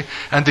prophecy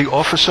and the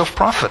office of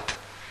prophet.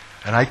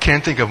 And I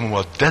can't think of a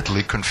more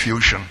deadly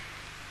confusion.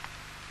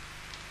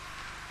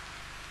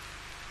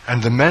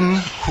 And the men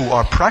who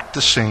are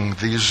practicing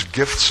these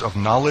gifts of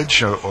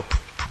knowledge or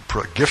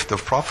gift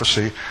of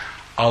prophecy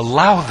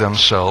allow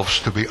themselves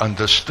to be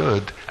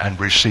understood and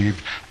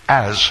received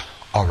as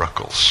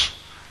oracles.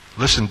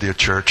 Listen, dear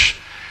church,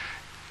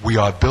 we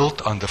are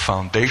built on the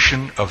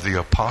foundation of the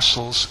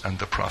apostles and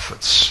the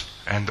prophets.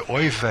 And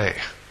oy vey,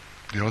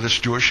 you know this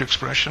Jewish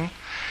expression?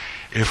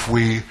 If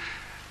we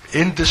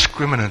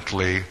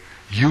indiscriminately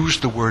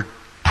use the word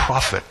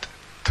prophet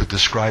to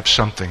describe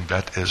something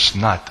that is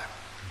not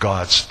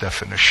God's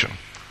definition,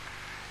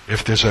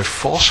 if there's a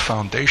false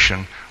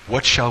foundation,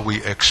 what shall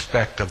we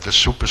expect of the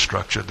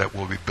superstructure that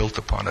will be built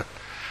upon it?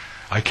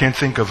 I can't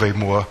think of a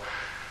more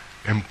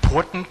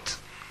important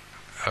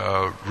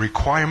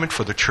requirement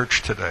for the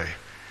church today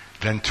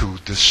than to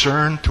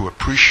discern, to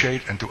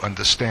appreciate, and to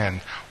understand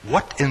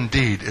what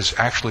indeed is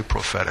actually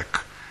prophetic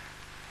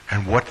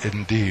and what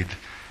indeed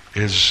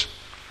is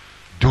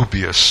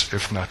dubious,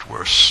 if not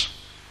worse.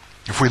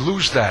 If we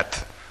lose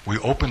that, we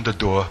open the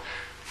door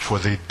for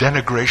the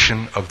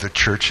denigration of the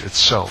church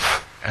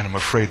itself, and I'm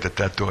afraid that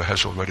that door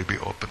has already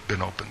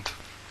been opened.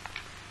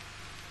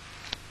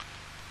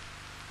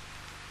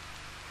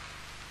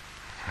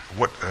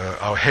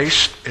 Our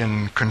haste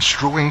in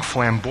construing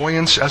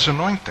flamboyance as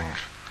anointing,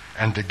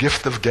 and the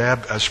gift of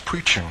gab as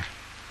preaching,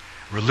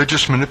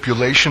 religious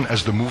manipulation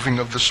as the moving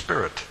of the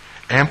Spirit,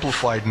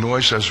 amplified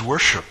noise as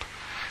worship,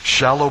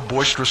 shallow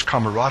boisterous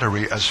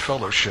camaraderie as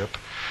fellowship,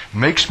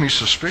 makes me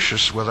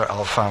suspicious whether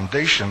our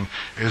foundation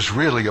is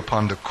really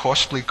upon the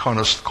costly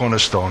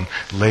cornerstone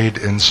laid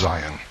in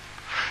Zion.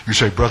 You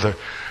say, brother,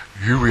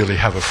 you really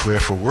have a flair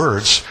for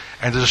words,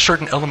 and there's a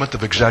certain element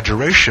of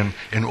exaggeration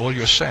in all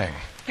you're saying.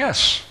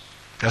 Yes,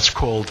 that's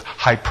called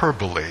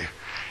hyperbole.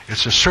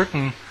 It's a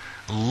certain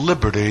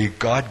liberty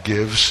God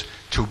gives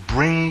to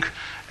bring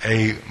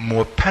a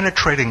more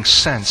penetrating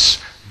sense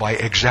by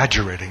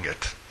exaggerating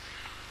it.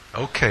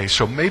 Okay,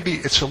 so maybe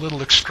it's a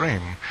little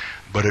extreme,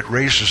 but it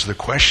raises the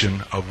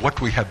question of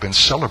what we have been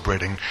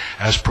celebrating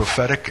as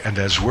prophetic and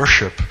as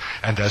worship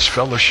and as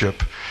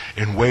fellowship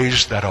in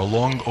ways that are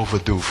long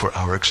overdue for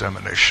our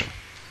examination.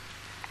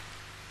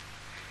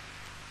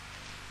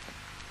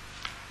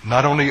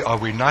 Not only are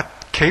we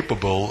not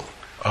capable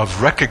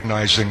of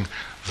recognizing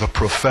the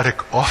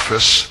prophetic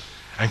office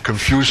and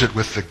confuse it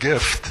with the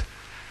gift,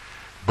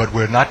 but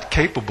we're not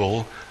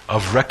capable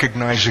of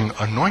recognizing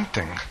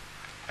anointing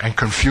and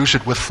confuse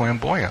it with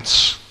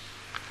flamboyance.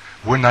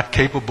 We're not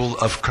capable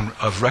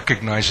of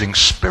recognizing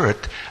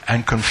spirit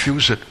and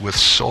confuse it with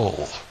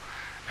soul.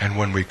 And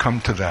when we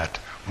come to that,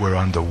 we're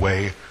on the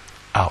way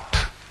out.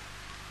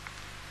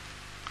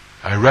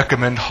 I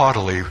recommend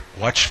heartily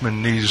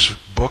Watchman Nee's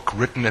book,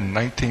 written in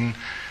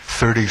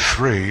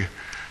 1933,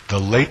 The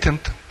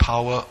Latent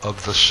Power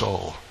of the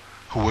Soul,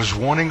 who was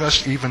warning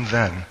us even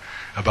then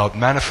about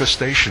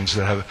manifestations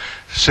that have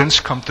since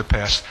come to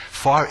pass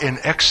far in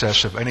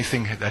excess of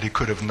anything that he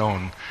could have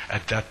known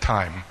at that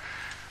time,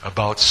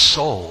 about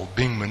soul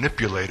being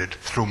manipulated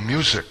through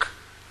music,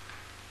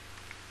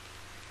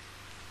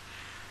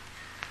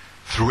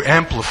 through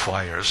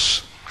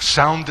amplifiers,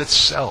 sound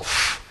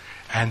itself,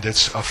 and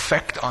its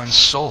effect on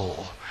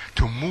soul,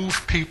 to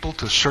move people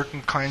to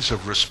certain kinds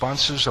of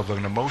responses of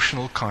an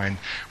emotional kind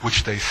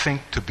which they think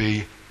to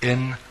be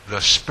in the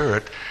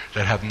spirit,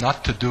 that have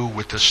not to do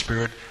with the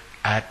spirit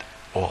at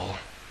all.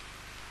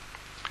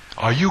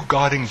 Are you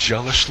guarding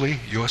jealously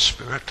your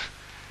spirit?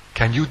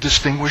 Can you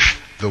distinguish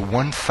the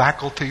one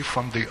faculty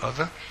from the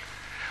other?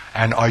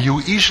 And are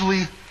you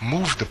easily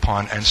moved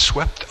upon and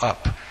swept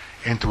up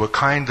into a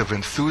kind of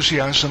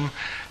enthusiasm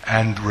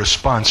and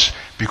response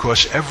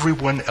because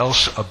everyone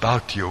else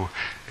about you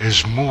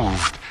is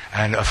moved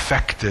and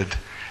affected?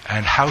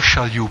 And how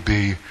shall you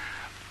be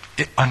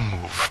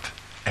unmoved?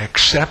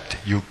 Except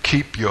you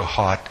keep your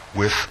heart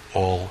with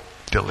all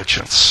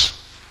diligence.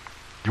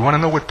 You want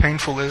to know what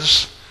painful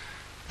is?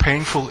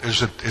 Painful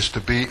is to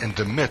be in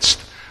the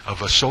midst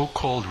of a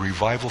so-called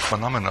revival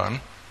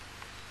phenomenon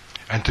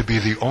and to be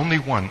the only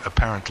one,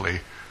 apparently,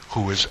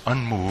 who is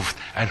unmoved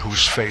and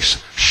whose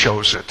face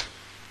shows it.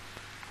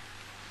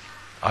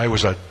 I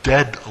was a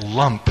dead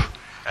lump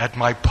at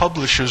my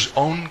publisher's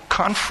own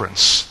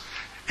conference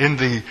in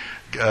the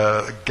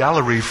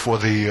gallery for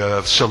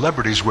the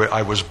celebrities, where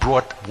I was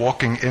brought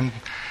walking in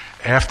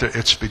after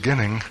its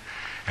beginning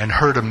and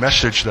heard a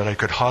message that I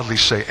could hardly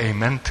say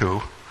amen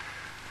to.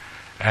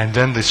 And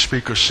then the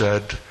speaker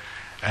said,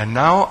 "And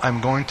now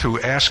I'm going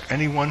to ask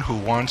anyone who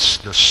wants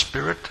the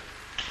spirit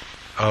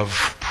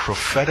of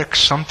prophetic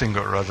something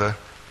or other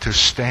to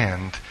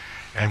stand."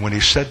 And when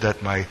he said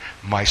that,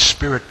 my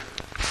spirit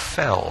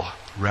fell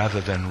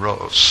rather than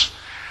rose.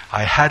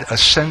 I had a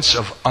sense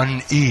of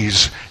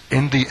unease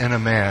in the inner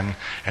man.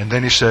 And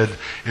then he said,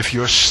 "If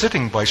you're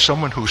sitting by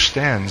someone who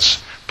stands,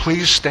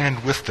 please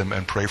stand with them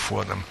and pray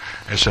for them."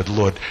 I said,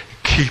 "Lord,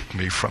 keep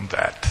me from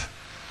that.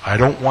 I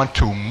don't want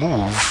to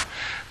move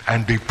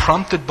and be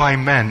prompted by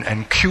men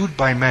and cued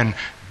by men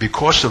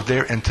because of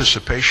their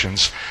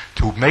anticipations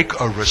to make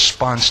a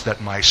response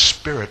that my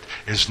spirit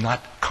is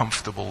not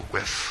comfortable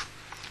with."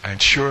 And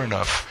sure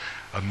enough,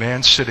 a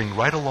man sitting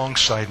right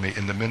alongside me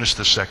in the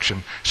minister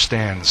section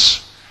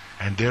stands.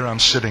 And there I'm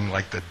sitting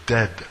like the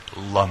dead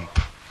lump,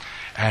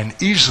 and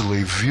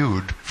easily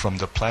viewed from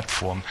the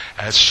platform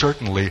as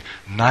certainly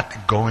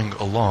not going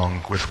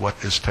along with what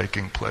is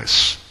taking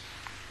place.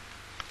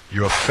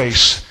 Your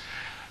face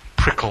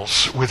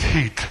prickles with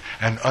heat,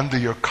 and under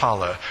your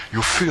collar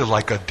you feel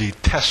like a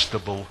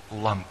detestable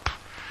lump.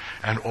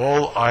 And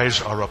all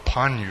eyes are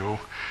upon you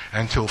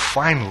until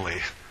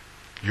finally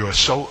you are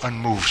so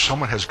unmoved,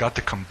 someone has got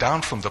to come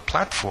down from the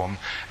platform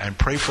and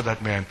pray for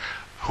that man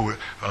who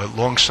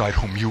alongside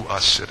whom you are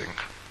sitting.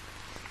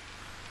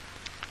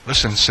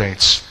 Listen,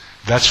 saints,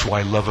 that's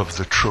why love of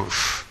the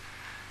truth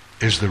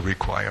is the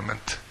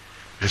requirement.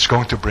 It's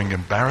going to bring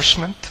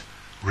embarrassment,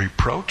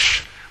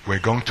 reproach. We're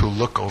going to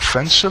look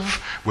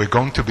offensive. We're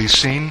going to be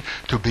seen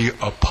to be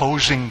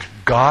opposing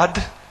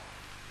God.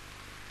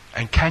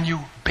 And can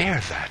you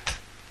bear that?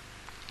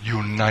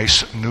 You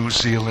nice New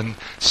Zealand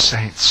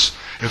saints.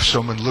 If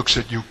someone looks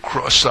at you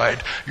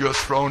cross-eyed, you're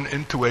thrown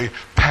into a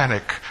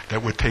panic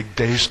that would take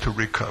days to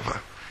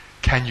recover.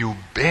 Can you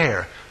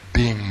bear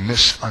being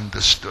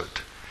misunderstood?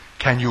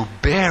 Can you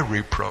bear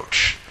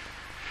reproach?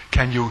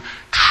 Can you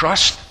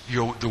trust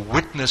the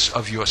witness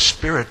of your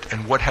spirit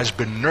and what has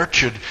been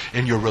nurtured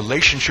in your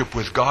relationship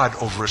with God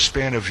over a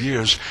span of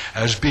years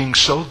as being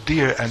so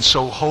dear and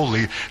so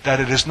holy that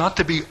it is not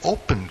to be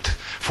opened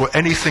for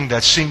anything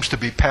that seems to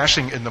be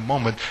passing in the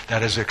moment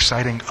that is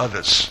exciting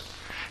others?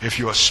 If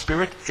your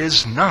spirit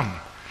is numb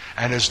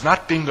and is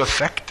not being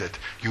affected,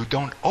 you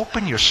don't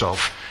open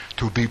yourself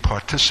to be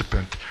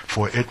participant,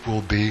 for it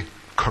will be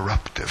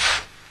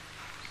corruptive.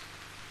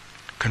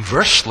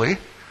 Conversely,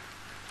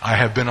 I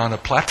have been on a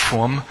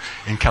platform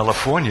in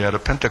California at a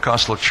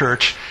Pentecostal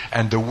church,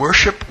 and the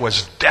worship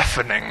was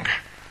deafening.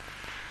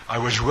 I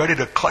was ready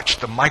to clutch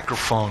the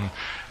microphone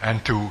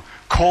and to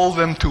call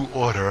them to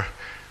order,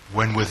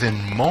 when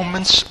within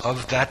moments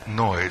of that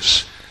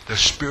noise, the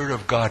Spirit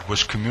of God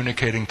was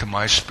communicating to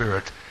my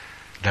spirit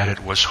that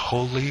it was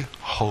holy,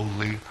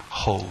 holy,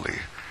 holy,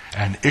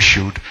 and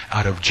issued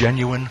out of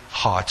genuine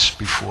hearts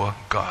before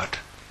God.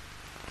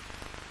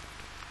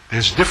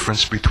 There's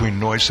difference between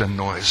noise and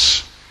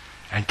noise.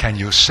 And can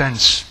you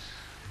sense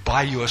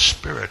by your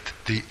spirit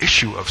the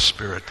issue of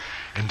spirit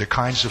in the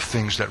kinds of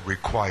things that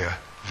require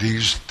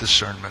these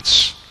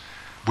discernments?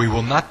 We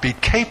will not be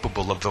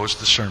capable of those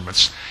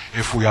discernments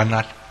if we are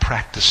not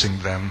practicing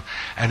them,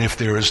 and if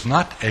there is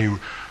not a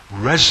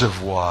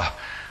reservoir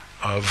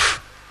of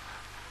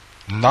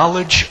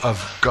knowledge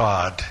of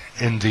God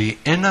in the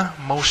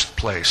innermost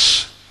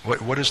place.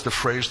 What is the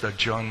phrase that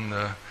John,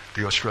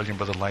 the Australian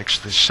brother, likes?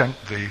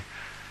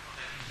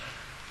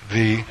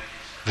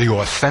 The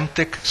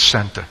authentic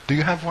center. Do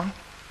you have one?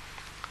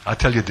 I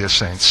tell you, dear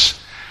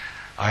saints,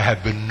 I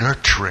have been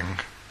nurturing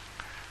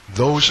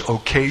those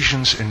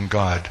occasions in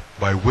God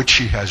by which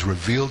He has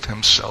revealed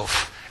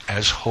Himself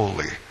as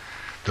holy.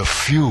 The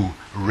few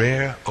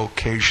rare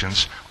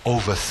occasions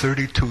over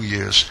 32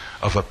 years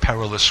of a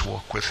perilous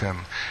walk with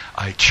Him,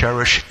 I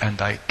cherish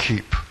and I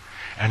keep.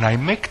 And I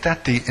make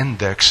that the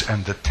index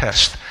and the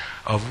test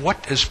of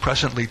what is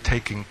presently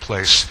taking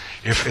place,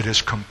 if it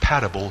is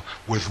compatible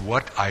with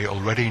what I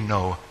already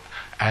know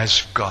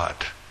as God.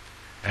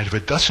 And if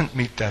it doesn't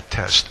meet that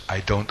test,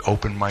 I don't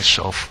open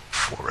myself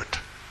for it.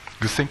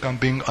 You think I'm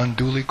being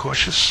unduly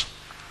cautious?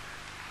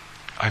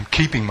 I'm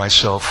keeping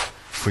myself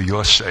for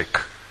your sake.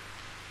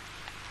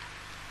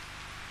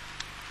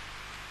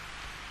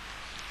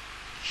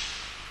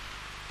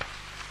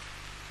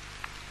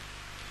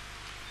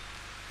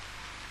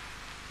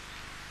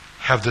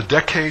 Have the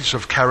decades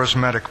of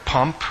charismatic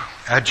pomp,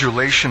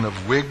 adulation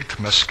of wigged,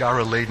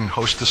 mascara-laden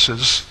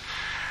hostesses,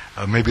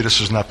 maybe this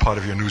is not part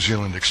of your New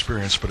Zealand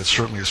experience, but it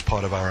certainly is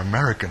part of our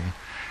American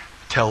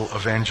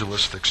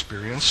televangelist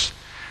experience,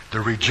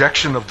 the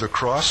rejection of the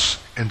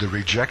cross and the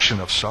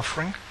rejection of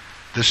suffering.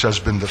 This has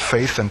been the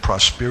faith and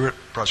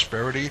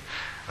prosperity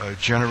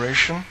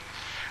generation,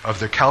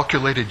 of the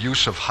calculated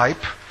use of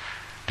hype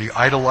the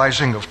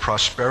idolizing of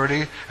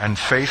prosperity and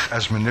faith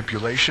as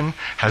manipulation,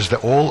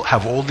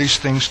 have all these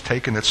things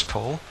taken its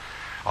toll?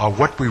 Are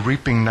what we're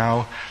reaping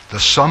now the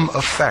sum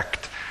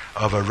effect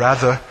of a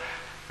rather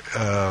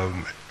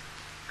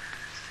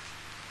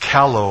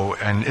callow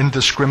and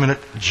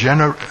indiscriminate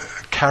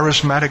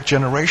charismatic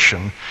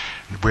generation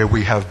where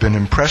we have been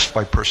impressed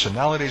by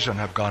personalities and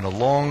have gone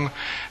along,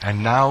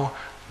 and now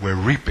we're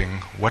reaping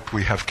what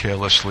we have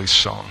carelessly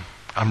sown?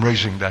 I'm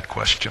raising that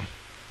question.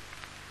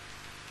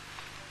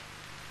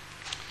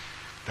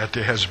 That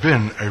there has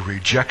been a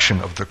rejection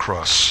of the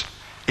cross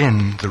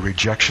in the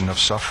rejection of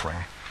suffering.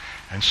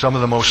 And some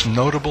of the most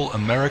notable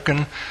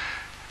American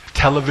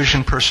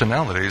television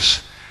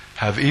personalities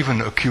have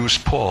even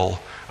accused Paul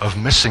of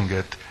missing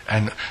it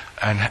and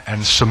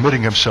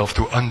submitting himself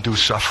to undue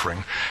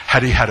suffering.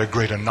 Had he had a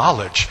greater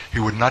knowledge, he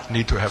would not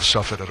need to have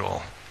suffered at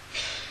all.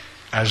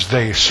 As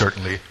they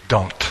certainly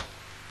don't,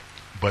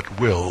 but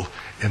will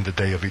in the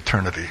day of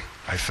eternity,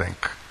 I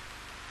think.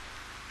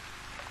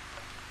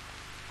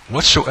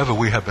 Whatsoever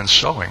we have been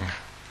sowing,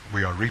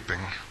 we are reaping.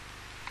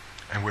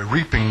 And we're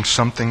reaping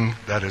something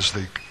that is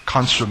the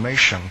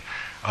consummation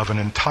of an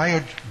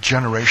entire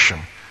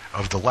generation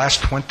of the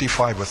last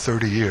 25 or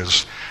 30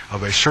 years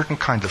of a certain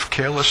kind of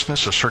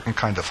carelessness, a certain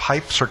kind of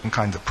hype, certain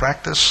kind of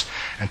practice,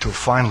 until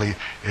finally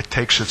it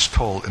takes its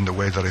toll in the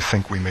way that I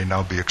think we may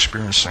now be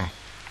experiencing.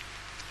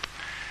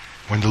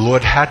 When the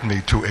Lord had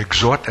me to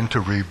exhort and to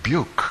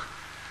rebuke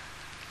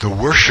the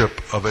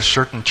worship of a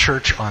certain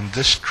church on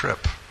this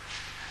trip,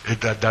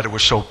 that it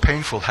was so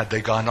painful, had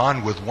they gone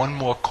on with one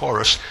more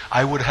chorus,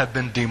 I would have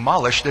been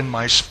demolished in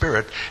my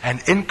spirit and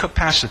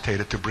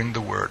incapacitated to bring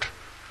the word.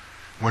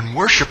 When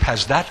worship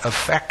has that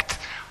effect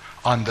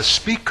on the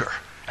speaker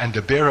and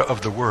the bearer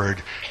of the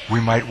word, we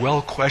might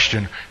well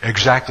question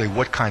exactly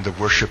what kind of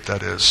worship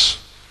that is.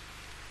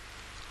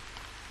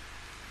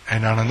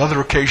 And on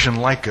another occasion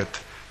like it,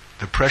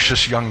 the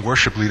precious young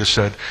worship leader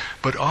said,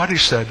 but Audie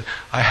said,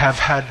 I have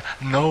had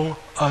no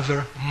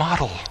other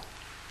model.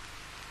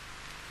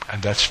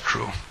 And that's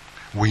true.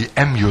 We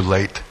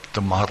emulate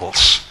the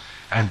models.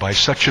 And by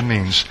such a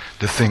means,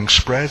 the thing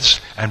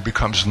spreads and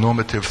becomes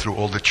normative through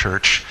all the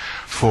church.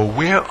 For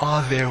where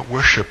are there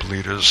worship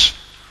leaders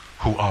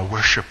who are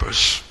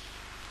worshipers,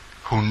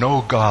 who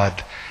know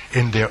God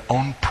in their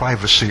own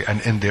privacy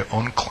and in their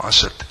own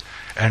closet,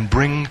 and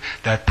bring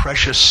that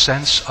precious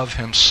sense of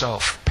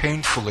himself,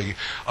 painfully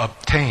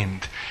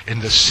obtained in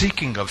the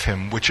seeking of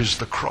him, which is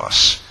the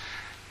cross,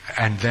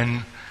 and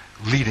then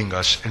leading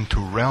us into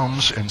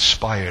realms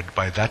inspired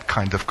by that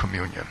kind of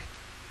communion?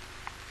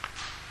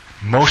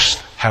 Most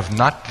have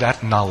not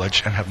that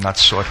knowledge and have not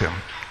sought him,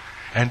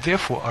 and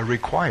therefore are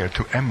required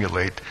to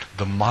emulate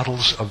the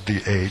models of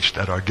the age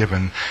that are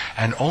given,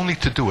 and only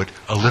to do it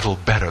a little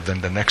better than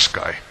the next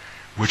guy,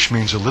 which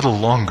means a little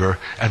longer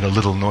and a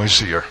little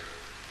noisier.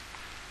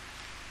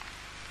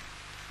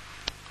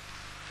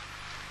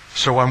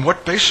 So on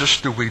what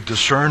basis do we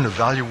discern,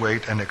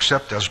 evaluate, and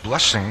accept as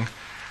blessing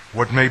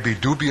what may be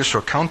dubious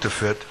or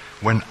counterfeit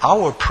when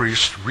our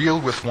priests reel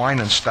with wine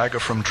and stagger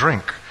from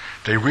drink?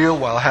 They reel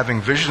while having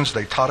visions,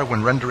 they totter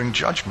when rendering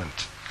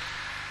judgment.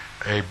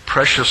 A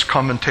precious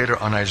commentator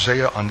on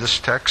Isaiah on this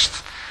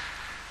text,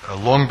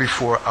 long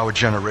before our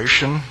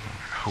generation,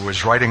 who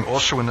is writing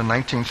also in the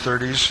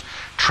 1930s,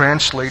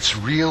 translates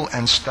reel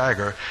and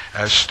stagger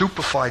as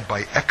stupefied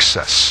by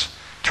excess,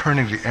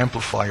 turning the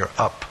amplifier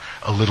up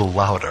a little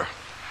louder.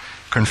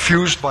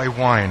 Confused by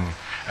wine,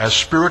 as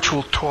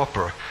spiritual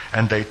torpor,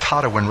 and they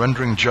totter when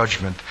rendering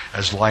judgment,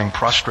 as lying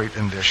prostrate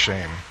in their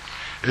shame.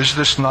 Is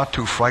this not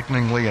too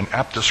frighteningly an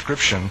apt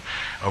description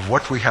of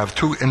what we have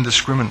too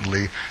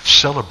indiscriminately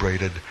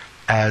celebrated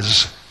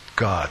as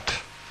God?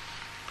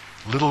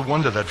 Little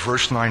wonder that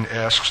verse 9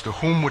 asks, to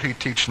whom would he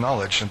teach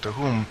knowledge, and to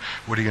whom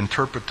would he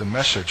interpret the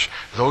message?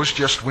 Those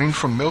just weaned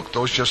from milk,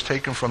 those just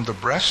taken from the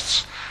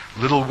breasts?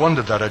 Little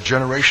wonder that a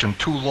generation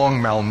too long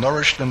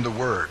malnourished in the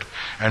word,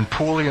 and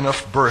poorly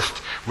enough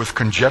birthed with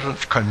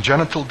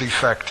congenital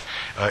defect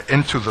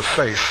into the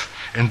faith,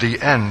 in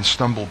the end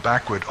stumble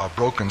backward, are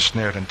broken,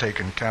 snared, and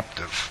taken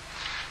captive.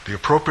 The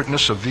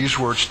appropriateness of these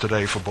words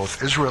today for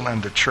both Israel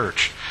and the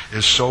church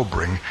is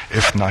sobering,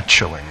 if not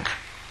chilling.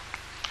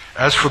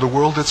 As for the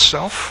world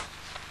itself,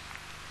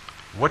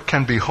 what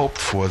can be hoped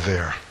for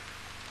there?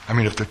 I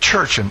mean, if the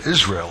church and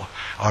Israel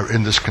are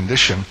in this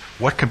condition,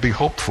 what can be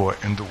hoped for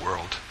in the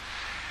world?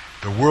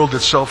 The world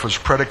itself is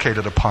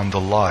predicated upon the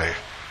lie,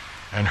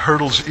 and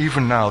hurtles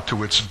even now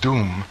to its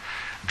doom,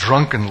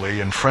 drunkenly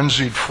in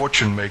frenzied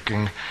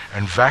fortune-making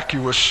and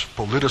vacuous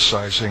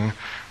politicizing,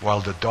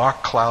 while the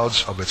dark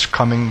clouds of its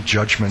coming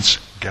judgments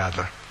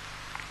gather.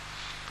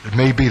 It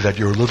may be that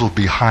you're a little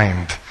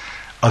behind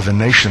other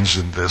nations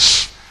in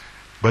this,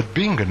 but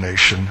being a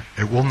nation,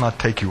 it will not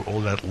take you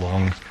all that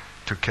long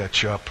to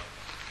catch up.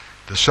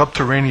 The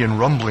subterranean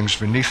rumblings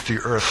beneath the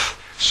earth,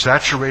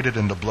 saturated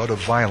in the blood of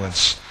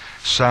violence,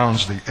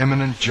 sounds the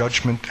imminent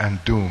judgment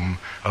and doom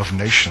of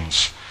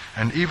nations.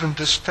 And even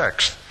this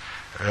text,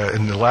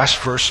 in the last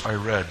verse I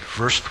read,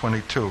 verse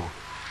 22,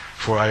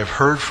 for I have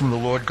heard from the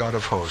Lord God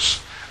of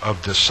hosts,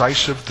 of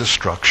decisive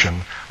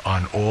destruction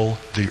on all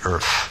the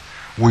earth.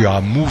 We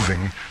are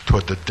moving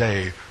toward the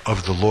day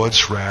of the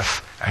Lord's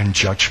wrath and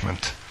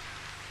judgment.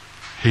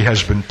 He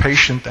has been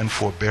patient and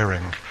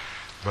forbearing,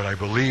 but I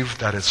believe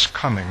that it's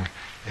coming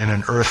in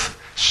an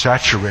earth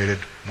saturated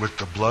with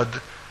the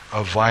blood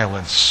of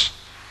violence.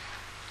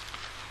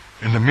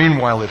 In the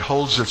meanwhile, it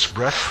holds its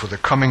breath for the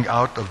coming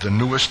out of the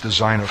newest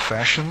designer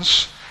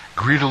fashions,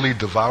 greedily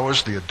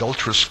devours the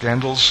adulterous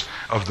scandals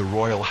of the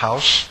royal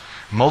house,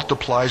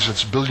 multiplies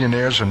its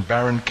billionaires and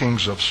barren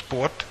kings of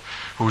sport,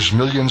 whose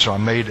millions are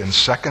made in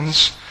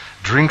seconds,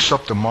 drinks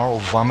up the moral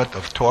vomit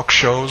of talk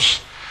shows.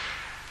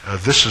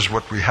 This is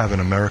what we have in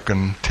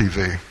American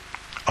TV.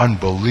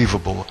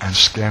 Unbelievable and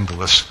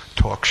scandalous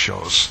talk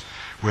shows,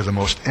 where the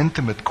most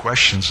intimate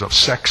questions of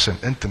sex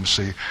and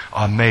intimacy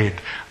are made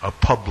a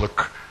public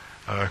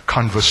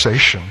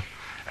conversation,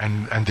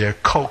 and they're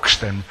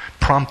coaxed and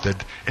prompted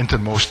into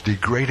the most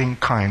degrading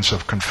kinds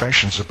of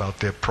confessions about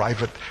their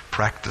private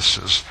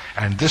practices.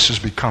 And this is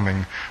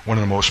becoming one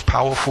of the most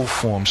powerful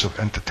forms of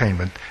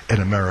entertainment in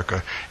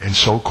America in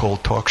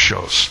so-called talk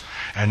shows.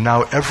 And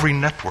now every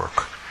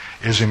network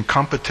is in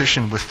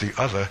competition with the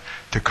other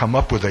to come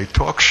up with a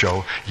talk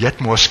show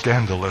yet more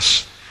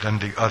scandalous than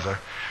the other,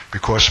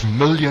 because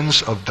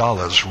millions of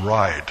dollars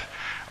ride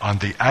on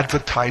the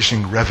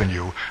advertising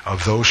revenue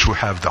of those who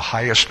have the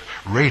highest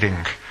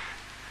rating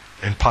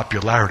in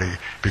popularity,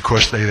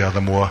 because they are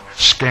the more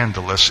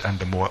scandalous and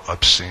the more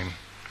obscene.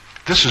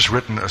 This is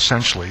written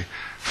essentially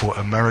for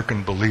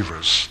American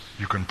believers.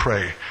 You can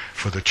pray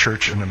for the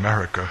church in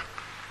America,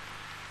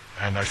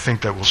 and I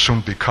think that will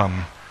soon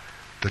become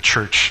the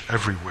church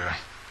everywhere.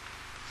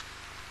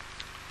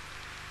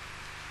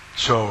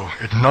 So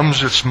it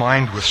numbs its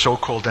mind with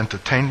so-called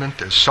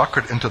entertainment, is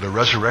suckered into the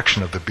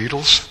resurrection of the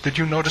Beatles. Did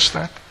you notice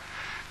that?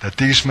 That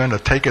these men are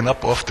taken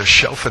up off the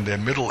shelf in their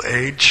middle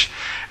age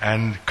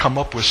and come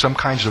up with some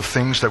kinds of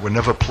things that were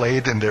never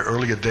played in their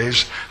earlier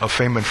days of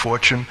fame and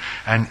fortune,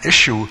 and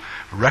issue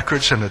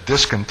records and the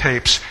disc and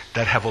tapes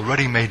that have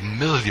already made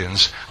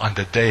millions on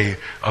the day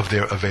of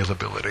their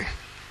availability.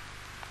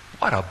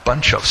 What a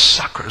bunch of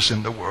suckers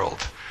in the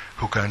world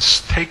who can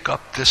take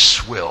up this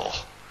swill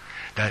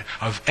that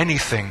of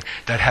anything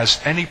that has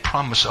any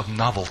promise of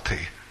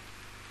novelty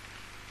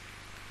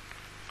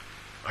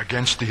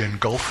against the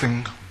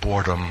engulfing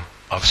boredom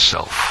of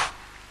self.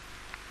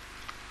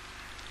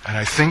 And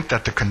I think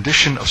that the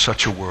condition of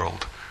such a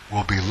world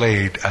will be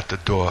laid at the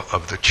door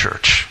of the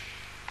church.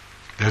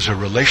 There's a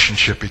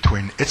relationship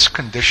between its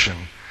condition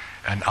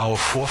and our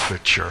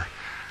forfeiture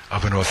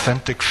of an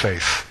authentic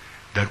faith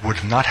that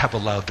would not have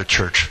allowed the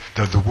church,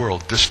 the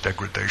world, this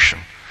degradation.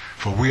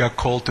 For we are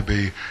called to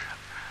be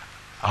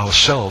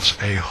ourselves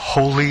a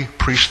holy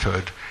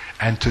priesthood,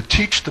 and to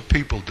teach the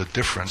people the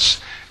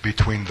difference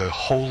between the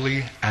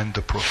holy and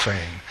the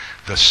profane,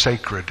 the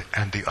sacred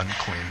and the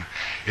unclean.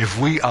 If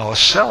we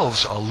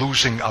ourselves are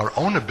losing our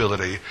own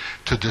ability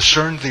to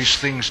discern these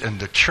things in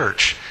the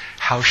church,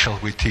 how shall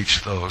we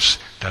teach those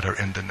that are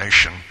in the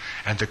nation?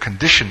 And the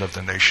condition of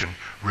the nation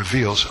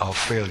reveals our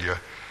failure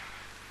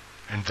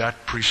in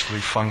that priestly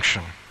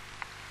function.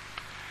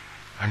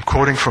 I'm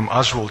quoting from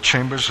Oswald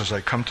Chambers as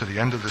I come to the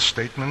end of this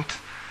statement.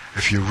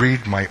 If you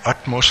read My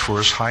Utmost for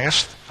His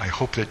Highest, I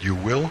hope that you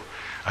will.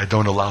 I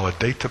don't allow a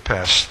day to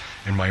pass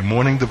in my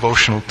morning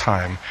devotional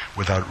time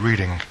without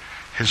reading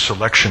his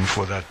selection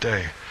for that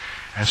day.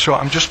 And so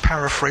I'm just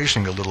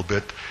paraphrasing a little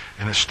bit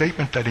in a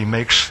statement that he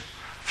makes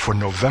for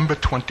November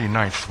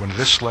 29th, when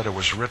this letter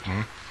was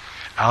written,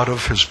 out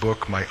of his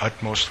book, My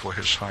Utmost for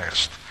His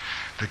Highest.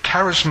 The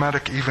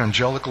charismatic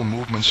evangelical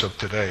movements of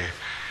today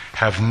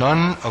have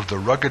none of the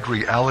rugged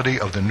reality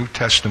of the New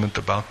Testament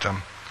about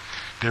them.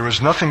 There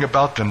is nothing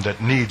about them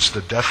that needs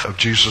the death of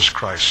Jesus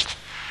Christ.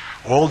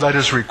 All that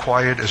is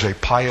required is a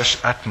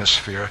pious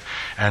atmosphere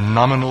and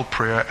nominal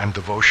prayer and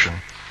devotion.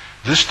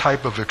 This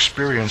type of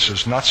experience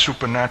is not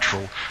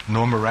supernatural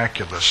nor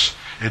miraculous.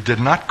 It did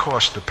not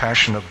cost the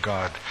passion of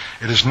God.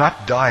 It is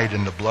not dyed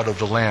in the blood of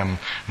the Lamb,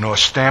 nor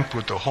stamped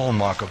with the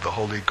hallmark of the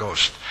Holy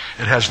Ghost.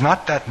 It has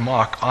not that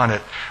mark on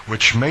it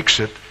which makes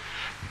it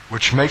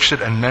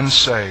and men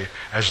say,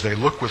 as they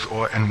look with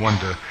awe and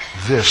wonder,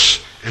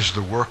 this is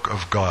the work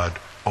of God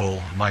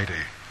Almighty.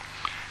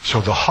 So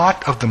the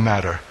heart of the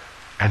matter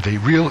and the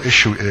real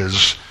issue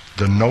is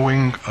the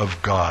knowing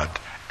of God,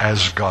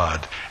 as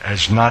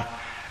not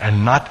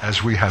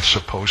as we have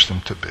supposed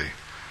Him to be.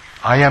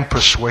 I am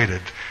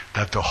persuaded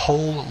that the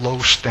whole low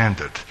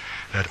standard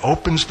that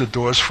opens the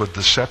doors for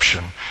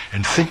deception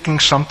in thinking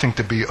something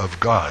to be of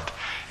God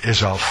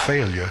is our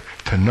failure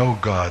to know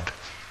God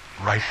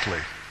rightly.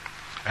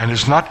 And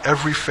is not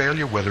every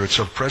failure, whether it's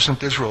of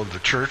present Israel or the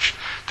church,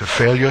 the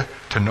failure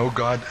to know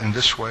God in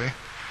this way?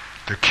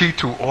 The key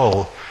to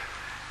all,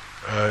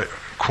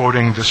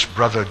 quoting this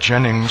brother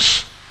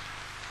Jennings,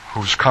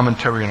 whose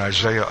commentary in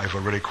Isaiah I've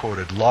already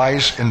quoted,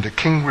 lies in the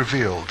King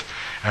revealed,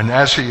 and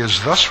as He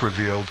is thus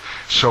revealed,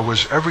 so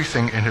is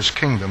everything in His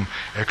kingdom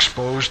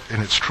exposed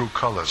in its true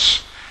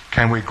colors.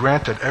 can we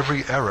grant that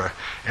every error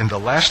in the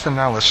last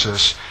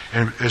analysis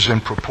is in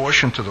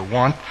proportion to the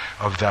want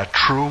of that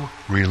true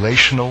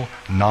relational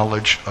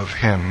knowledge of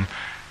Him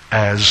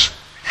as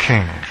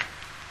King?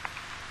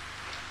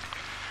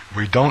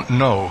 We don't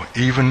know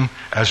even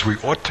as we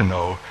ought to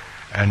know,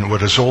 and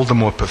what is all the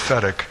more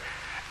pathetic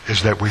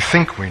is that we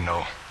think we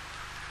know.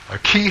 A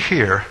key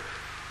here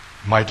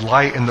might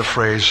lie in the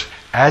phrase,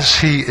 as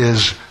He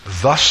is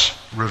thus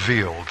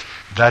revealed,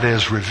 that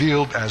is,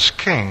 revealed as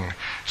King,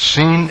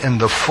 seen in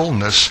the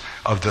fullness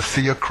of the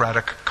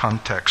theocratic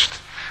context,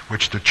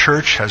 which the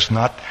church has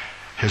not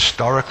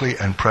historically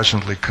and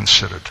presently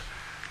considered.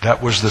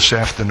 That was this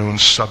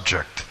afternoon's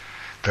subject,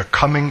 the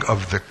coming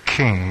of the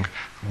King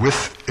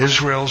with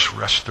Israel's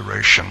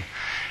restoration.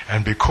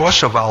 And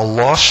because of our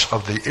loss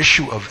of the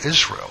issue of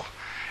Israel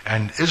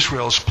and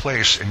Israel's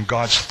place in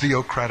God's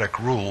theocratic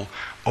rule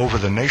over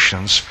the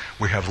nations,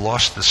 we have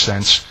lost the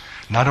sense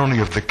not only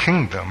of the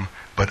kingdom,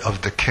 but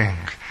of the King.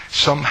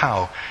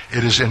 Somehow,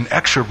 it is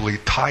inexorably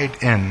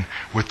tied in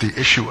with the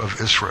issue of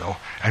Israel,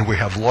 and we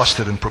have lost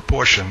it in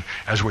proportion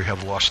as we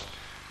have lost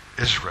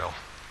Israel.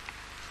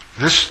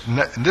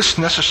 This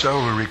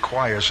necessarily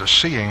requires a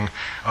seeing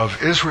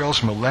of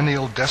Israel's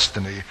millennial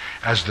destiny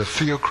as the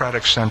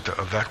theocratic center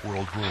of that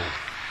world rule.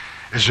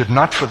 Is it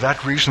not for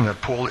that reason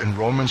that Paul in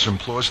Romans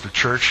implores the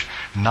church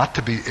not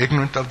to be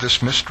ignorant of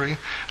this mystery,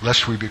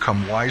 lest we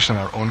become wise in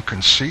our own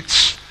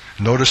conceits?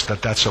 Notice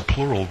that that's a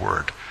plural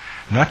word.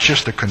 Not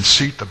just a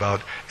conceit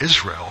about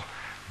Israel,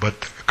 but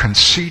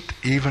conceit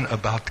even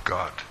about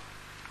God.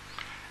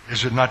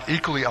 Is it not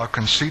equally our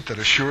conceit that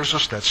assures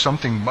us that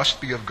something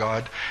must be of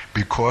God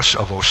because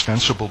of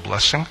ostensible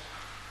blessing?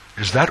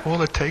 Is that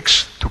all it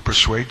takes to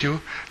persuade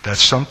you that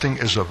something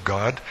is of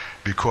God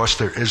because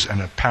there is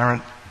an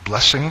apparent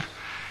blessing?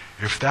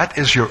 If that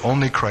is your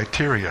only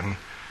criterion,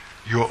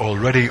 you're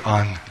already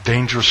on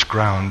dangerous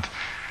ground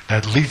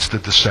that leads to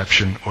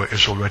deception or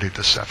is already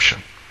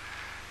deception.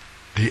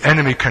 The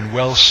enemy can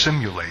well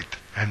simulate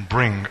and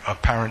bring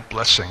apparent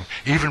blessing,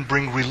 even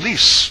bring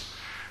release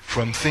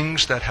from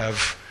things that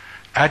have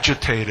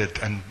agitated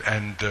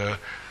and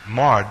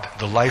marred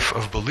the life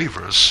of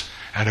believers.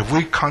 And if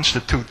we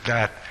constitute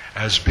that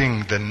as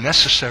being the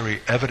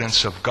necessary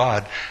evidence of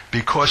God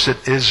because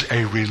it is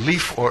a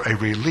relief or a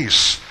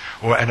release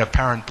or an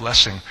apparent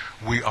blessing,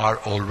 we are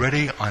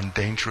already on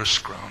dangerous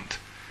ground.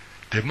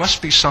 There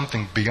must be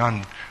something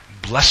beyond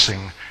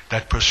blessing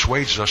that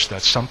persuades us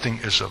that something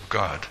is of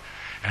God.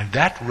 And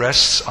that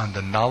rests on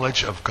the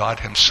knowledge of God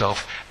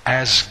Himself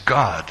as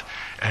God,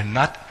 and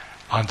not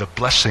on the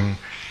blessing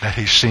that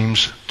He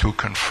seems to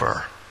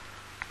confer.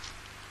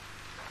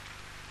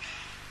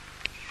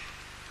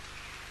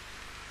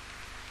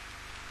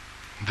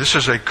 This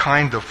is a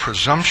kind of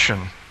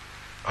presumption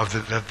of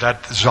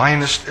that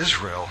Zionist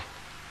Israel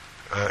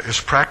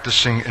is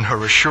practicing in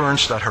her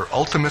assurance that her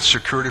ultimate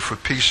security for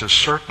peace is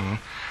certain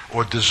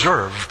or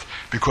deserved,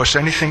 because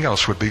anything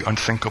else would be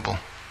unthinkable.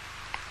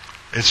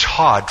 It's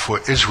hard for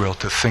Israel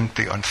to think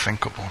the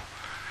unthinkable.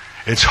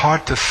 It's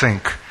hard to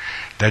think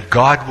that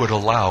God would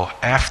allow,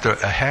 after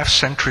a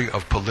half-century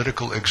of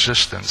political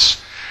existence,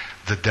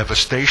 the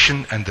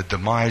devastation and the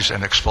demise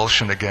and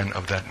expulsion again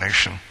of that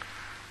nation.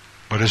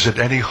 But is it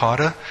any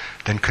harder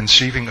than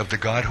conceiving of the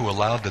God who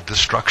allowed the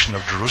destruction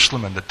of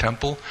Jerusalem and the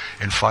temple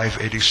in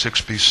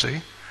 586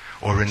 BC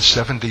or in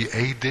 70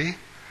 AD,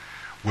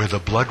 where the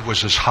blood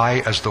was as high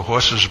as the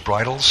horses'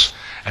 bridles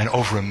and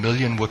over 1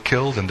 million were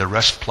killed and the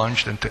rest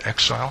plunged into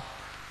exile?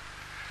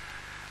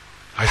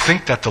 I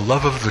think that the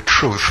love of the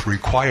truth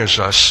requires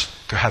us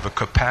to have a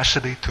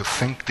capacity to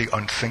think the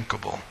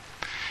unthinkable.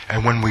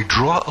 And when we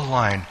draw a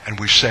line and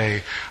we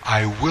say,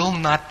 I will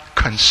not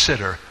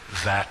consider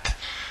that,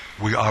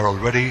 we are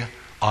already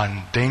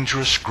on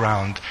dangerous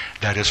ground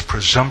that is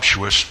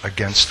presumptuous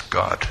against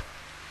God.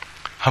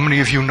 How many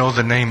of you know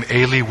the name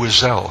Elie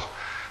Wiesel,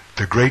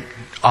 the great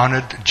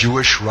honored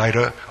Jewish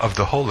writer of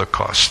the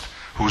Holocaust,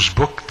 whose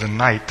book, The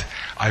Night,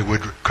 I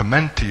would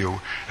commend to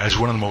you as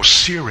one of the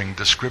most searing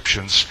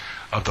descriptions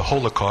of the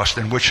Holocaust,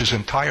 in which his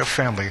entire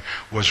family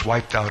was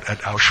wiped out at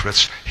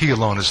Auschwitz. He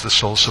alone is the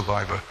sole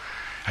survivor.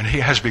 And he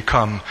has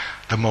become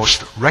the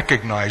most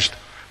recognized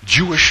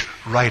Jewish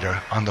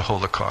writer on the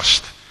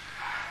Holocaust.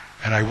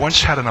 And I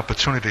once had an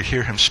opportunity to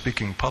hear him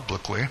speaking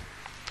publicly,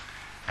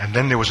 and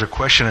then there was a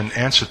question and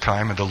answer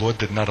time, and the Lord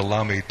did not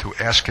allow me to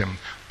ask him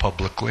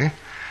publicly.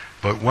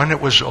 But when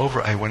it was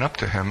over, I went up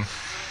to him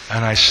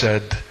and I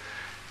said,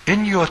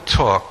 in your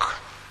talk,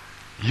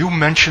 you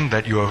mentioned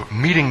that you're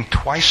meeting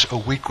twice a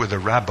week with a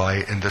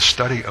rabbi in the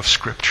study of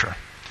Scripture.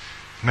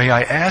 May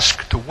I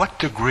ask, to what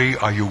degree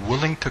are you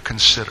willing to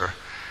consider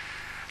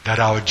that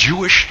our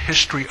Jewish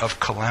history of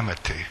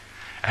calamity,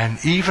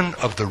 and even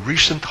of the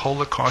recent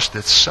Holocaust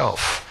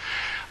itself,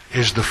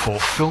 is the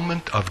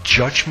fulfillment of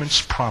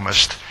judgments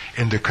promised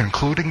in the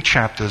concluding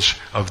chapters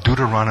of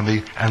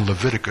Deuteronomy and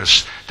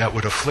Leviticus that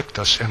would afflict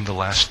us in the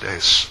last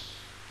days?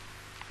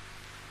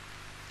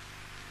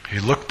 He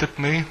looked at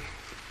me,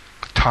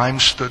 time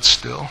stood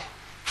still,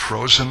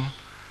 frozen,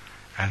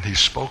 and he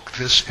spoke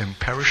this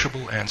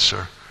imperishable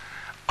answer: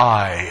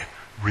 I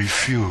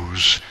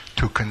refuse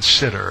to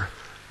consider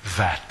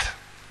that.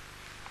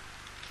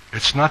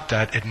 It's not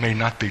that it may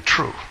not be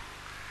true,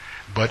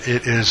 but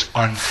it is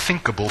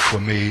unthinkable for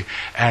me,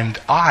 and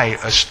I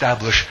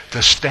establish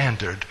the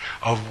standard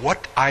of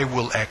what I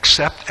will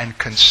accept and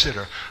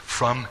consider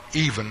from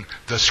even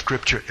the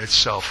Scripture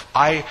itself.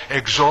 I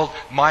exalt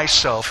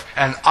myself,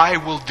 and I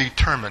will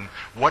determine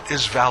what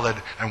is valid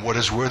and what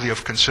is worthy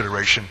of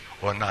consideration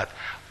or not.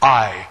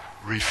 I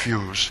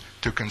refuse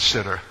to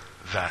consider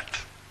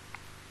that.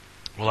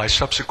 Well, I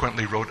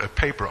subsequently wrote a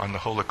paper on the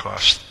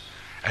Holocaust,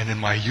 and in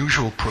my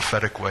usual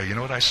prophetic way, you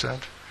know what I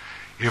said?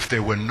 If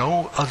there were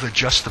no other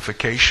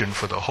justification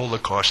for the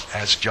Holocaust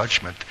as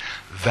judgment,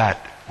 that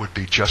would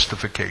be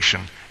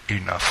justification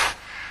enough.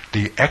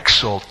 The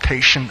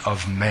exaltation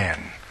of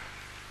man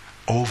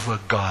over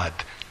God,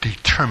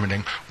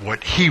 determining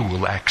what he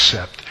will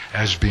accept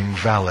as being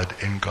valid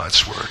in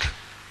God's Word.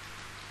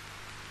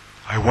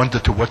 I wonder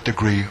to what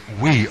degree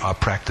we are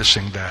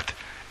practicing that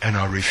and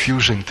are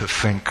refusing to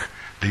think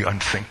the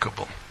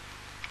unthinkable.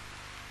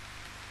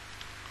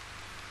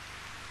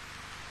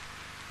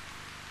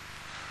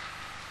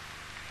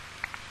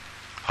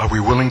 Are we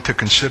willing to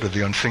consider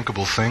the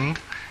unthinkable thing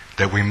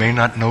that we may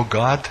not know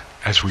God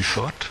as we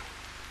thought?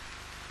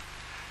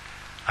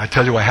 I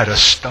tell you, I had a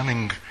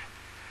stunning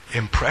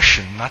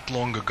impression not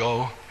long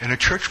ago in a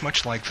church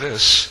much like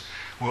this,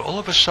 where all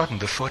of a sudden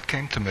the thought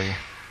came to me,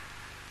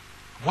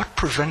 what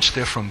prevents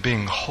there from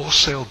being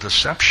wholesale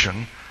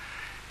deception,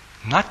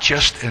 not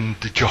just in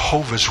the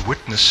Jehovah's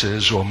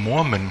Witnesses or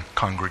Mormon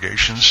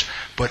congregations,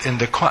 but in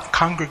the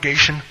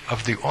congregation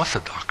of the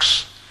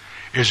Orthodox?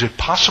 Is it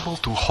possible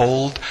to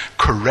hold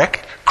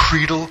correct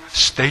creedal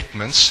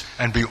statements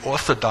and be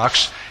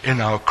orthodox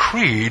in our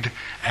creed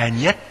and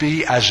yet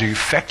be as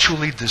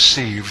effectually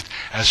deceived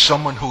as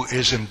someone who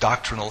is in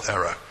doctrinal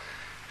error?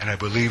 And I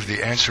believe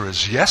the answer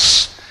is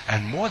yes,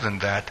 and more than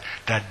that,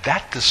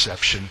 that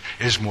deception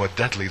is more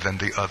deadly than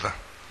the other.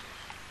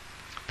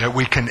 That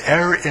we can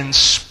err in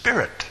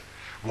spirit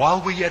while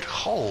we yet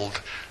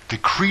hold the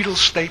creedal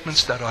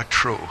statements that are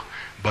true,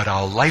 but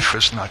our life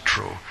is not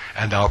true,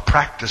 and our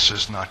practice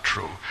is not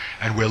true,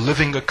 and we're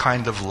living a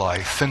kind of lie,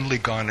 thinly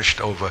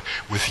garnished over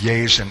with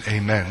yeas and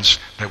amens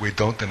that we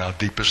don't in our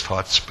deepest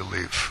hearts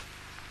believe.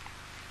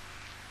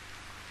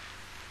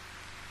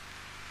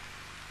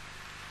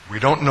 We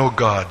don't know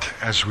God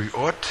as we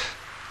ought,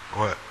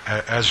 or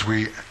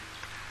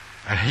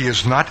and He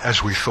is not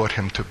as we thought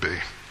Him to be.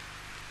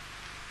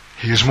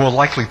 He is more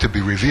likely to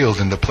be revealed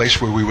in the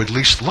place where we would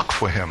least look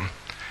for Him,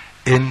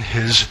 in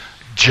His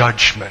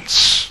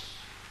judgments.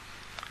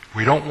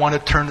 We don't want to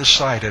turn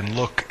aside and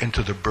look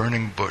into the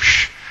burning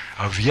bush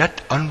of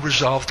yet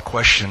unresolved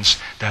questions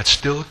that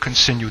still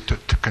continue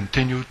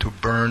to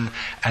burn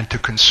and to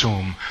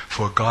consume,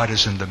 for God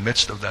is in the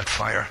midst of that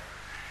fire.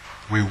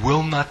 We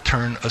will not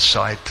turn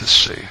aside to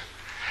see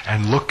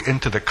and look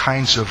into the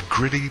kinds of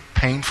gritty,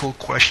 painful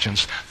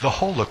questions, the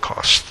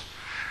Holocaust,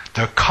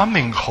 the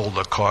coming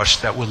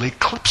Holocaust that will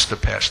eclipse the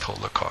past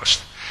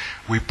Holocaust.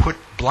 We put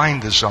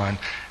blinders on,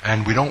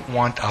 and we don't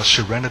want our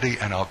serenity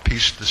and our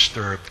peace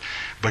disturbed,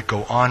 but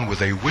go on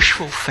with a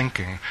wishful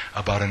thinking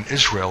about an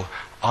Israel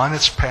on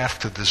its path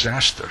to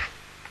disaster,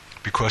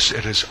 because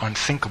it is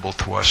unthinkable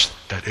to us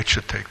that it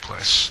should take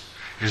place.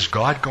 Is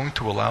God going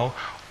to allow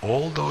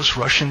all those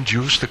Russian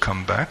Jews to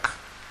come back,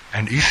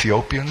 and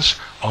Ethiopians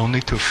only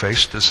to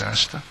face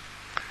disaster?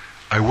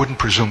 I wouldn't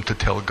presume to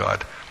tell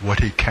God what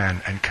He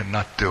can and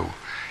cannot do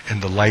in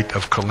the light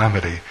of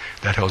calamity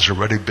that has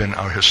already been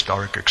our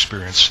historic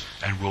experience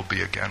and will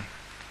be again.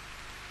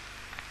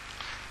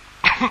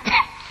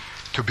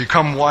 To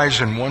become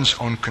wise in one's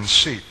own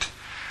conceit,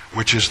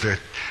 which is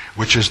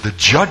the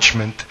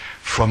judgment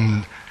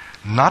from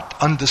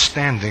not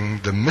understanding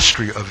the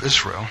mystery of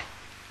Israel,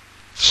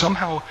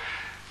 somehow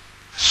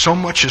so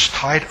much is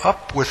tied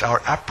up with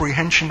our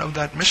apprehension of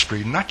that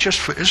mystery, not just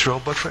for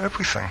Israel, but for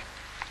everything.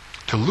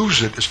 To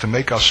lose it is to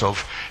make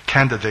ourselves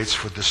candidates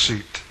for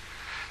deceit.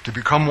 To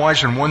become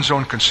wise in one's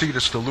own conceit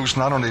is to lose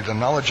not only the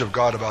knowledge of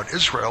God about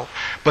Israel,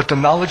 but the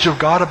knowledge of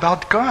God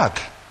about God,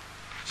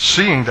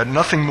 seeing that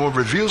nothing more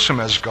reveals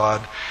Him as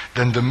God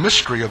than the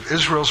mystery of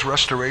Israel's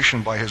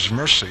restoration by His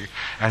mercy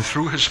and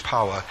through His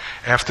power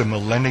after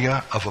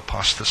millennia of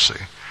apostasy.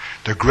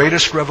 The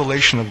greatest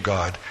revelation of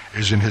God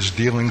is in His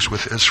dealings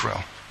with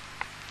Israel,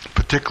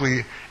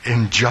 particularly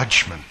in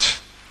judgment.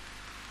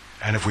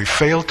 And if we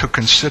fail to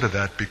consider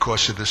that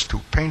because it is too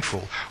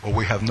painful or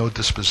we have no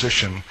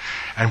disposition,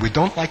 and we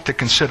don't like to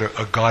consider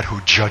a God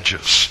who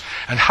judges,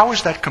 and how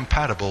is that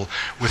compatible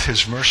with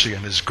His mercy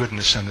and His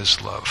goodness and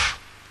His love?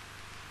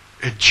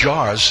 It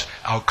jars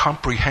our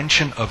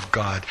comprehension of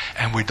God,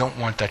 and we don't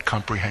want that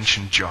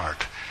comprehension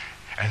jarred.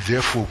 And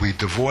therefore we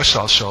divorce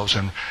ourselves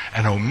and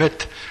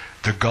omit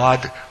the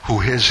God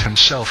who is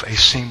Himself a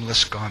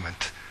seamless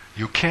garment.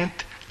 You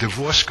can't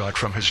divorce God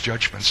from His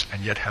judgments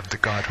and yet have the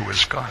God who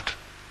is God.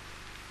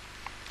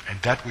 And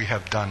that we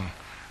have done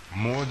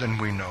more than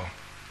we know.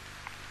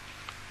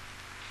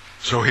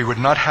 So He would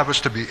not have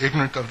us to be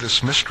ignorant of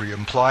this mystery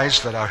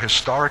implies that our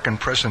historic and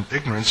present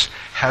ignorance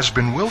has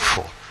been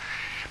willful.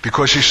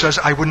 Because he says,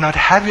 I would not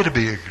have you to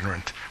be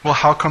ignorant. Well,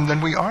 how come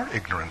then we are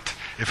ignorant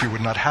if he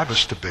would not have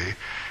us to be?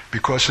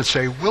 Because it's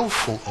a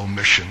willful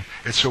omission.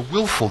 It's a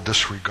willful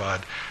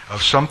disregard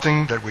of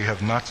something that we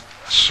have not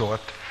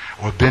sought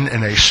or been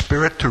in a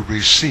spirit to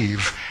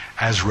receive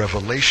as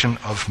revelation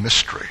of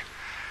mystery.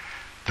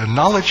 The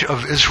knowledge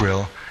of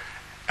Israel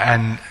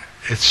and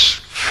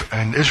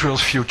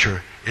Israel's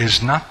future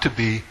is not to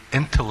be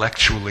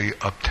intellectually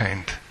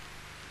obtained.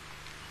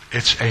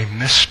 It's a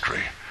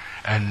mystery.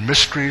 And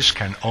mysteries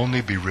can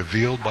only be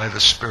revealed by the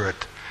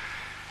Spirit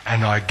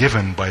and are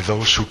given by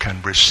those who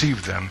can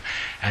receive them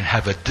and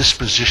have a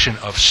disposition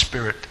of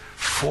spirit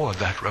for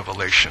that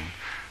revelation.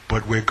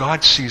 But where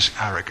God sees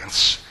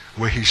arrogance,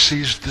 where he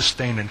sees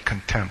disdain and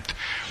contempt,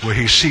 where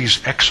he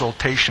sees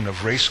exaltation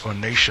of race or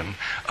nation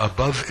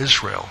above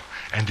Israel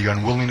and the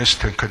unwillingness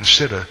to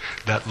consider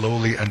that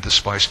lowly and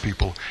despised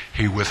people,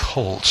 he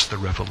withholds the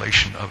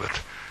revelation of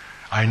it.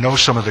 I know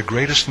some of the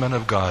greatest men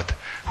of God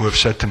who have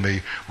said to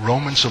me,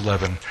 Romans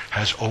 11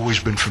 has always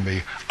been for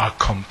me a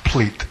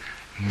complete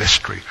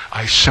mystery.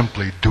 I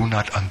simply do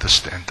not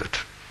understand it.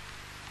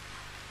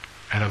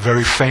 And a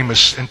very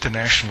famous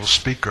international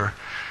speaker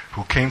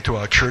who came to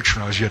our church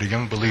when I was yet a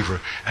young believer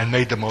and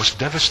made the most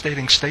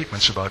devastating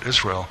statements about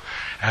Israel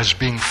as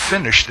being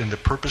finished in the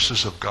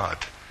purposes of God,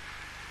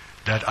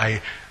 that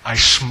I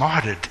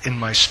smarted in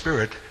my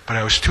spirit, but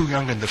I was too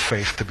young in the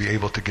faith to be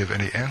able to give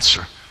any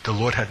answer. The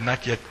Lord had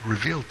not yet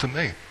revealed to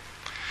me.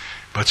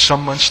 But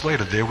some months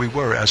later, there we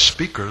were as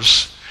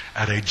speakers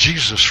at a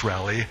Jesus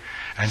rally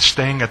and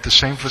staying at the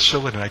same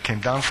facility. And I came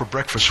down for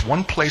breakfast,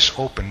 one place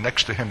open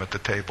next to him at the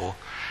table.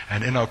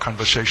 And in our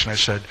conversation I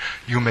said,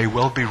 you may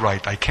well be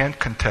right. I can't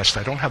contest.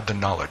 I don't have the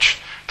knowledge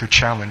to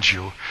challenge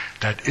you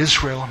that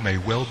Israel may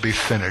well be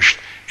finished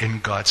in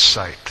God's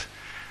sight.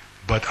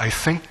 But I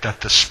think that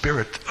the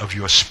spirit of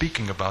your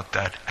speaking about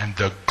that and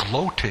the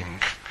gloating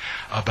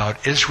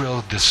about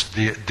Israel's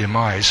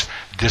demise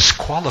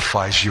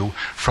disqualifies you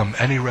from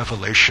any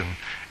revelation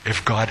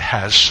if God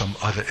has some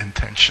other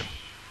intention.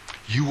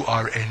 You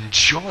are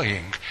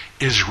enjoying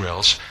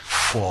Israel's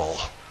fall.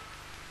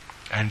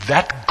 And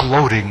that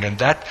gloating and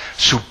that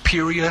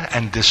superior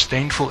and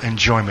disdainful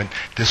enjoyment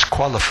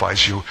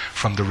disqualifies you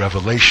from the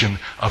revelation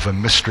of a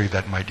mystery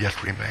that might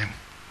yet remain.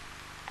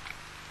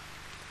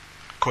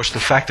 Of course, the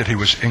fact that he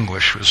was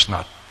English was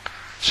not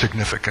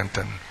significant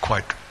and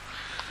quite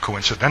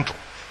coincidental.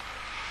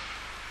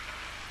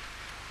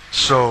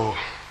 So,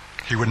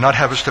 he would not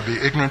have us to be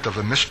ignorant of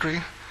a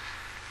mystery,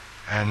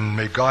 and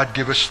may God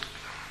give us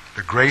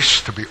the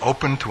grace to be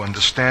open to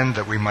understand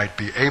that we might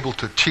be able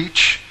to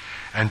teach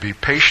and be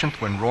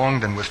patient when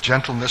wronged, and with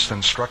gentleness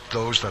instruct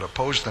those that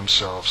oppose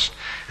themselves,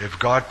 if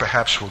God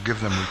perhaps will give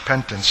them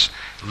repentance,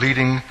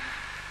 leading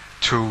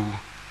to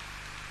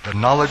the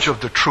knowledge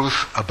of the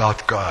truth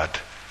about God.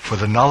 For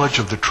the knowledge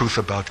of the truth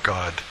about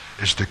God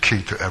is the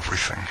key to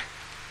everything.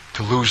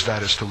 To lose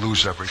that is to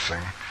lose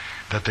everything.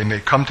 That they may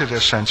come to their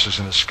senses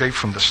and escape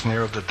from the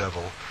snare of the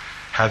devil,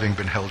 having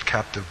been held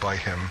captive by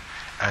him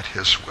at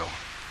his will.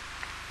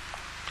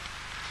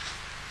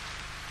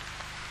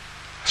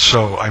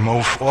 So I'm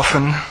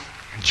often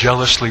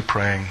jealously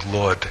praying,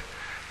 Lord,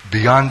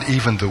 beyond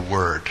even the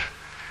word,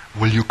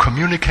 will you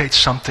communicate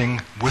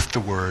something with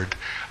the word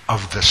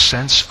of the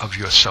sense of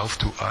yourself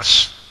to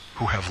us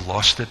who have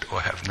lost it or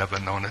have never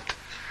known it?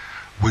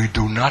 We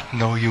do not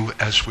know you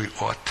as we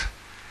ought.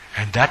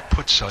 And that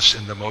puts us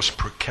in the most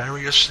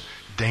precarious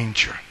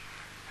danger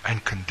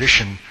and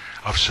condition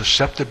of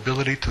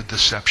susceptibility to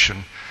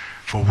deception,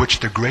 for which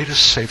the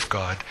greatest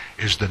safeguard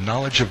is the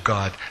knowledge of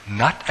God,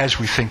 not as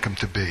we think him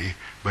to be,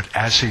 but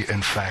as he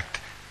in fact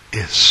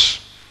is.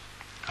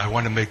 I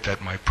want to make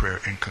that my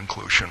prayer in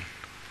conclusion.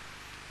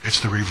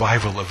 It's the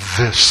revival of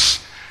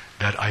this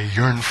that I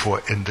yearn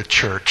for in the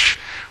church,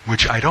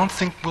 which I don't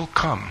think will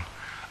come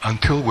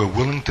until we're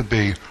willing to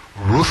be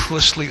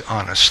ruthlessly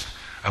honest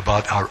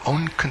about our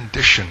own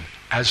condition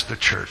as the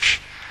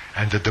church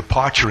and the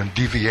departure and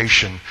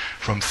deviation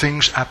from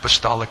things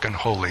apostolic and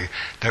holy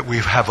that we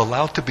have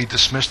allowed to be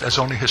dismissed as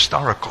only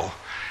historical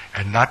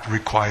and not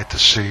required to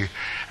see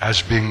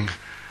as being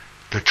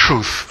the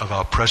truth of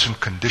our present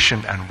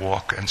condition and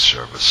walk and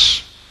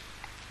service.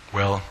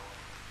 Well,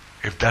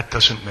 if that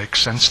doesn't make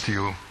sense to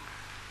you,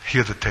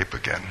 hear the tape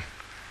again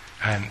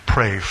and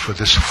pray for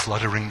this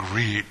fluttering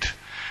reed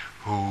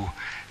who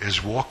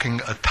is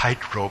walking a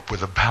tightrope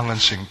with a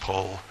balancing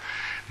pole,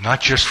 not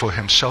just for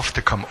himself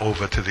to come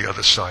over to the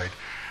other side,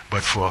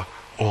 but for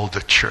all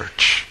the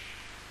church.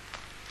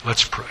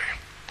 Let's pray.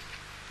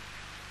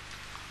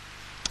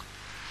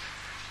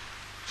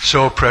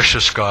 So,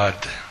 precious God,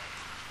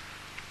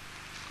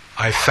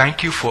 I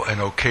thank you for an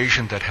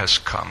occasion that has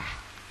come,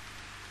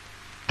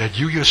 that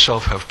you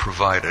yourself have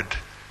provided,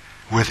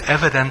 with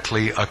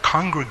evidently a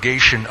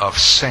congregation of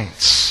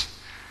saints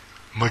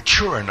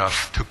mature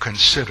enough to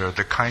consider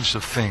the kinds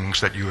of things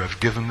that you have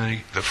given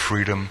me the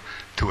freedom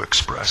to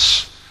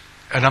express.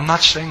 And I'm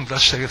not saying,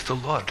 thus saith the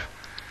Lord.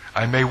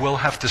 I may well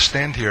have to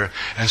stand here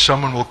and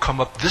someone will come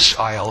up this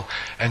aisle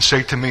and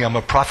say to me, I'm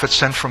a prophet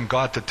sent from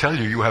God to tell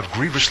you, you have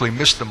grievously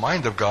missed the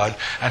mind of God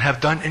and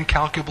have done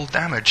incalculable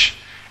damage,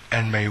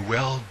 and may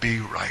well be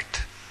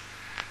right.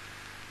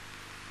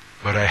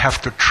 But I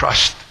have to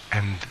trust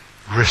and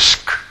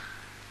risk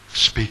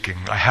speaking.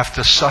 I have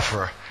to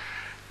suffer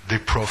the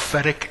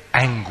prophetic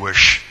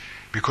anguish,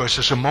 because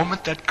there's a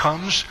moment that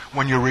comes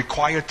when you're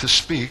required to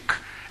speak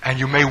and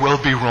you may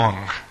well be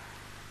wrong.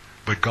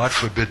 But God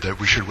forbid that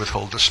we should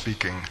withhold the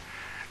speaking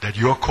that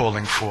you're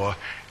calling for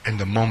in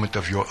the moment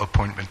of your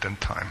appointment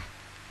and time.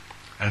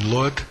 And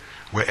Lord,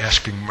 we're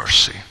asking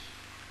mercy.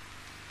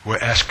 We're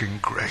asking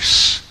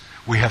grace.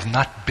 We have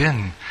not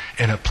been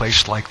in a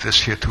place like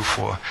this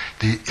heretofore.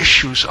 The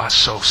issues are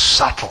so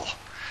subtle.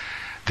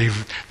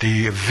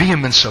 The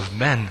vehemence of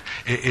men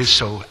is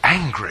so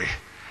angry.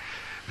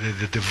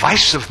 The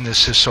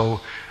divisiveness is so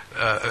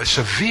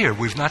severe.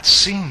 We've not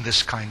seen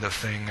this kind of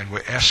thing, and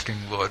we're asking,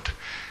 Lord,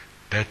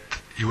 that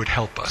you would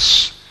help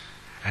us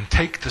and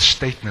take the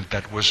statement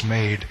that was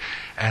made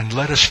and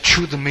let us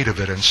chew the meat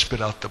of it and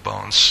spit out the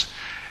bones.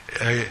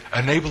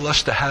 Enable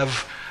us to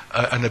have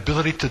an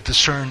ability to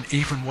discern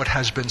even what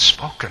has been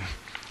spoken.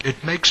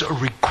 It makes a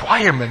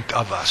requirement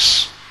of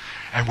us,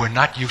 and we're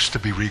not used to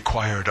be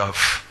required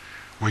of.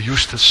 We're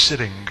used to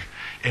sitting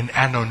in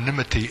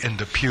anonymity in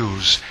the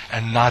pews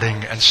and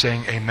nodding and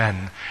saying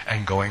amen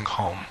and going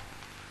home.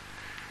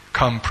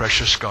 Come,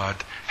 precious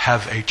God,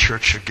 have a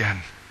church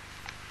again,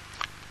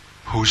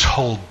 whose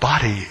whole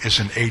body is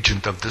an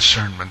agent of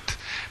discernment,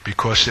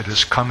 because it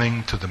is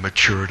coming to the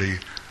maturity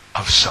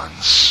of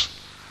sons.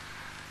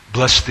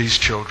 Bless these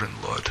children,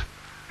 Lord,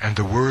 and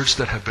the words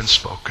that have been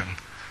spoken.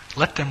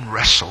 Let them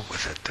wrestle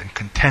with it and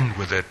contend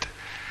with it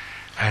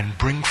and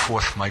bring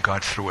forth, my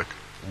God, through it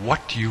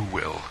what you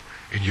will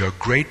in your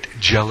great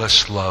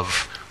jealous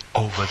love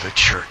over the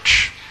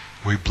church.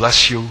 We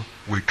bless you,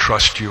 we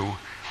trust you,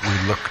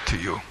 we look to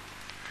you.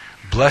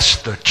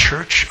 Bless the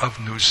Church of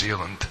New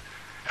Zealand,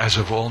 as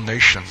of all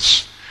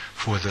nations,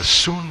 for the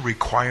soon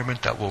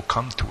requirement that will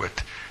come to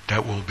it,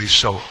 that will be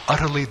so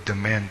utterly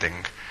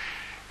demanding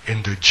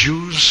in the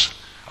Jews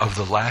of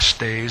the last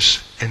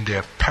days, in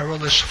their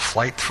perilous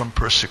flight from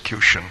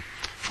persecution,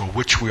 for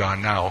which we are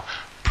now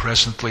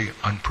presently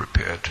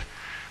unprepared.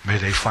 May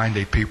they find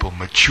a people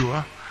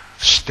mature,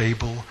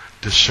 stable,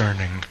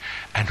 discerning,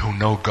 and who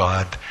know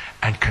God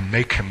and can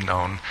make him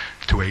known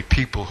to a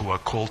people who are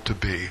called to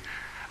be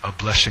a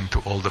blessing to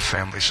all the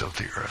families of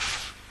the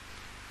earth.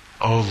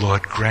 Oh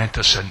Lord, grant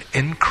us an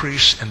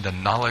increase in the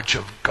knowledge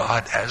of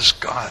God as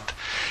God.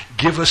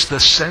 Give us the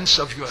sense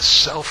of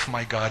yourself,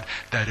 my God,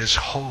 that is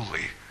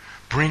holy.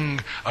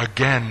 Bring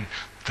again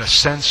the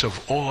sense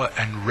of awe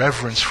and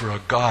reverence for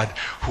a God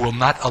who will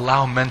not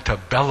allow men to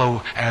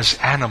bellow as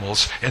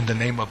animals in the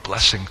name of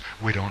blessing.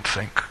 We don't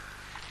think.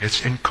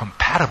 It's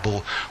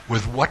incompatible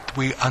with what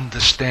we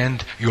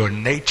understand your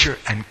nature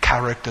and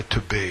character to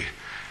be.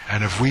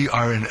 And if we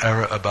are in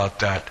error about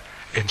that,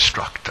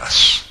 instruct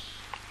us.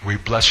 We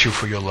bless you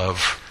for your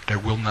love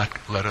that will not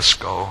let us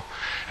go,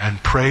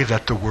 and pray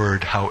that the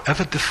word,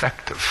 however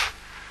defective,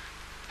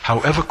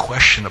 however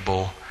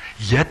questionable,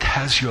 yet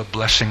has your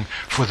blessing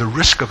for the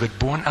risk of it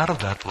born out of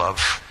that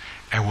love,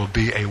 and will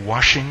be a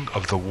washing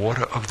of the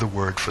water of the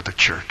word for the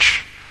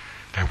church,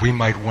 that we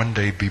might one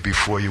day be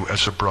before you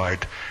as a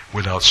bride,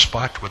 without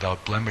spot,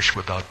 without blemish,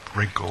 without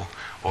wrinkle,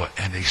 or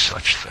any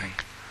such thing.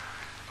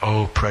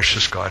 Oh,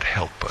 precious God,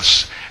 help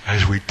us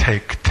as we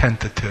take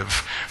tentative,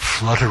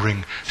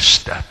 fluttering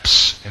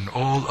steps in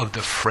all of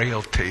the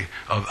frailty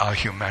of our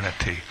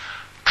humanity,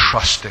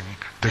 trusting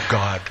the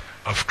God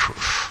of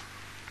truth.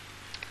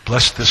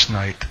 Bless this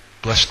night.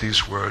 Bless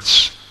these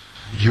words.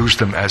 Use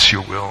them as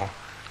you will.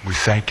 We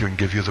thank you and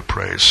give you the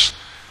praise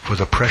for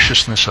the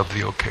preciousness of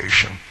the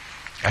occasion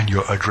and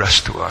your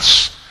address to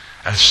us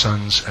as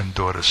sons and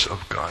daughters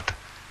of God.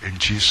 In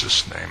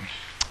Jesus' name,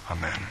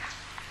 amen.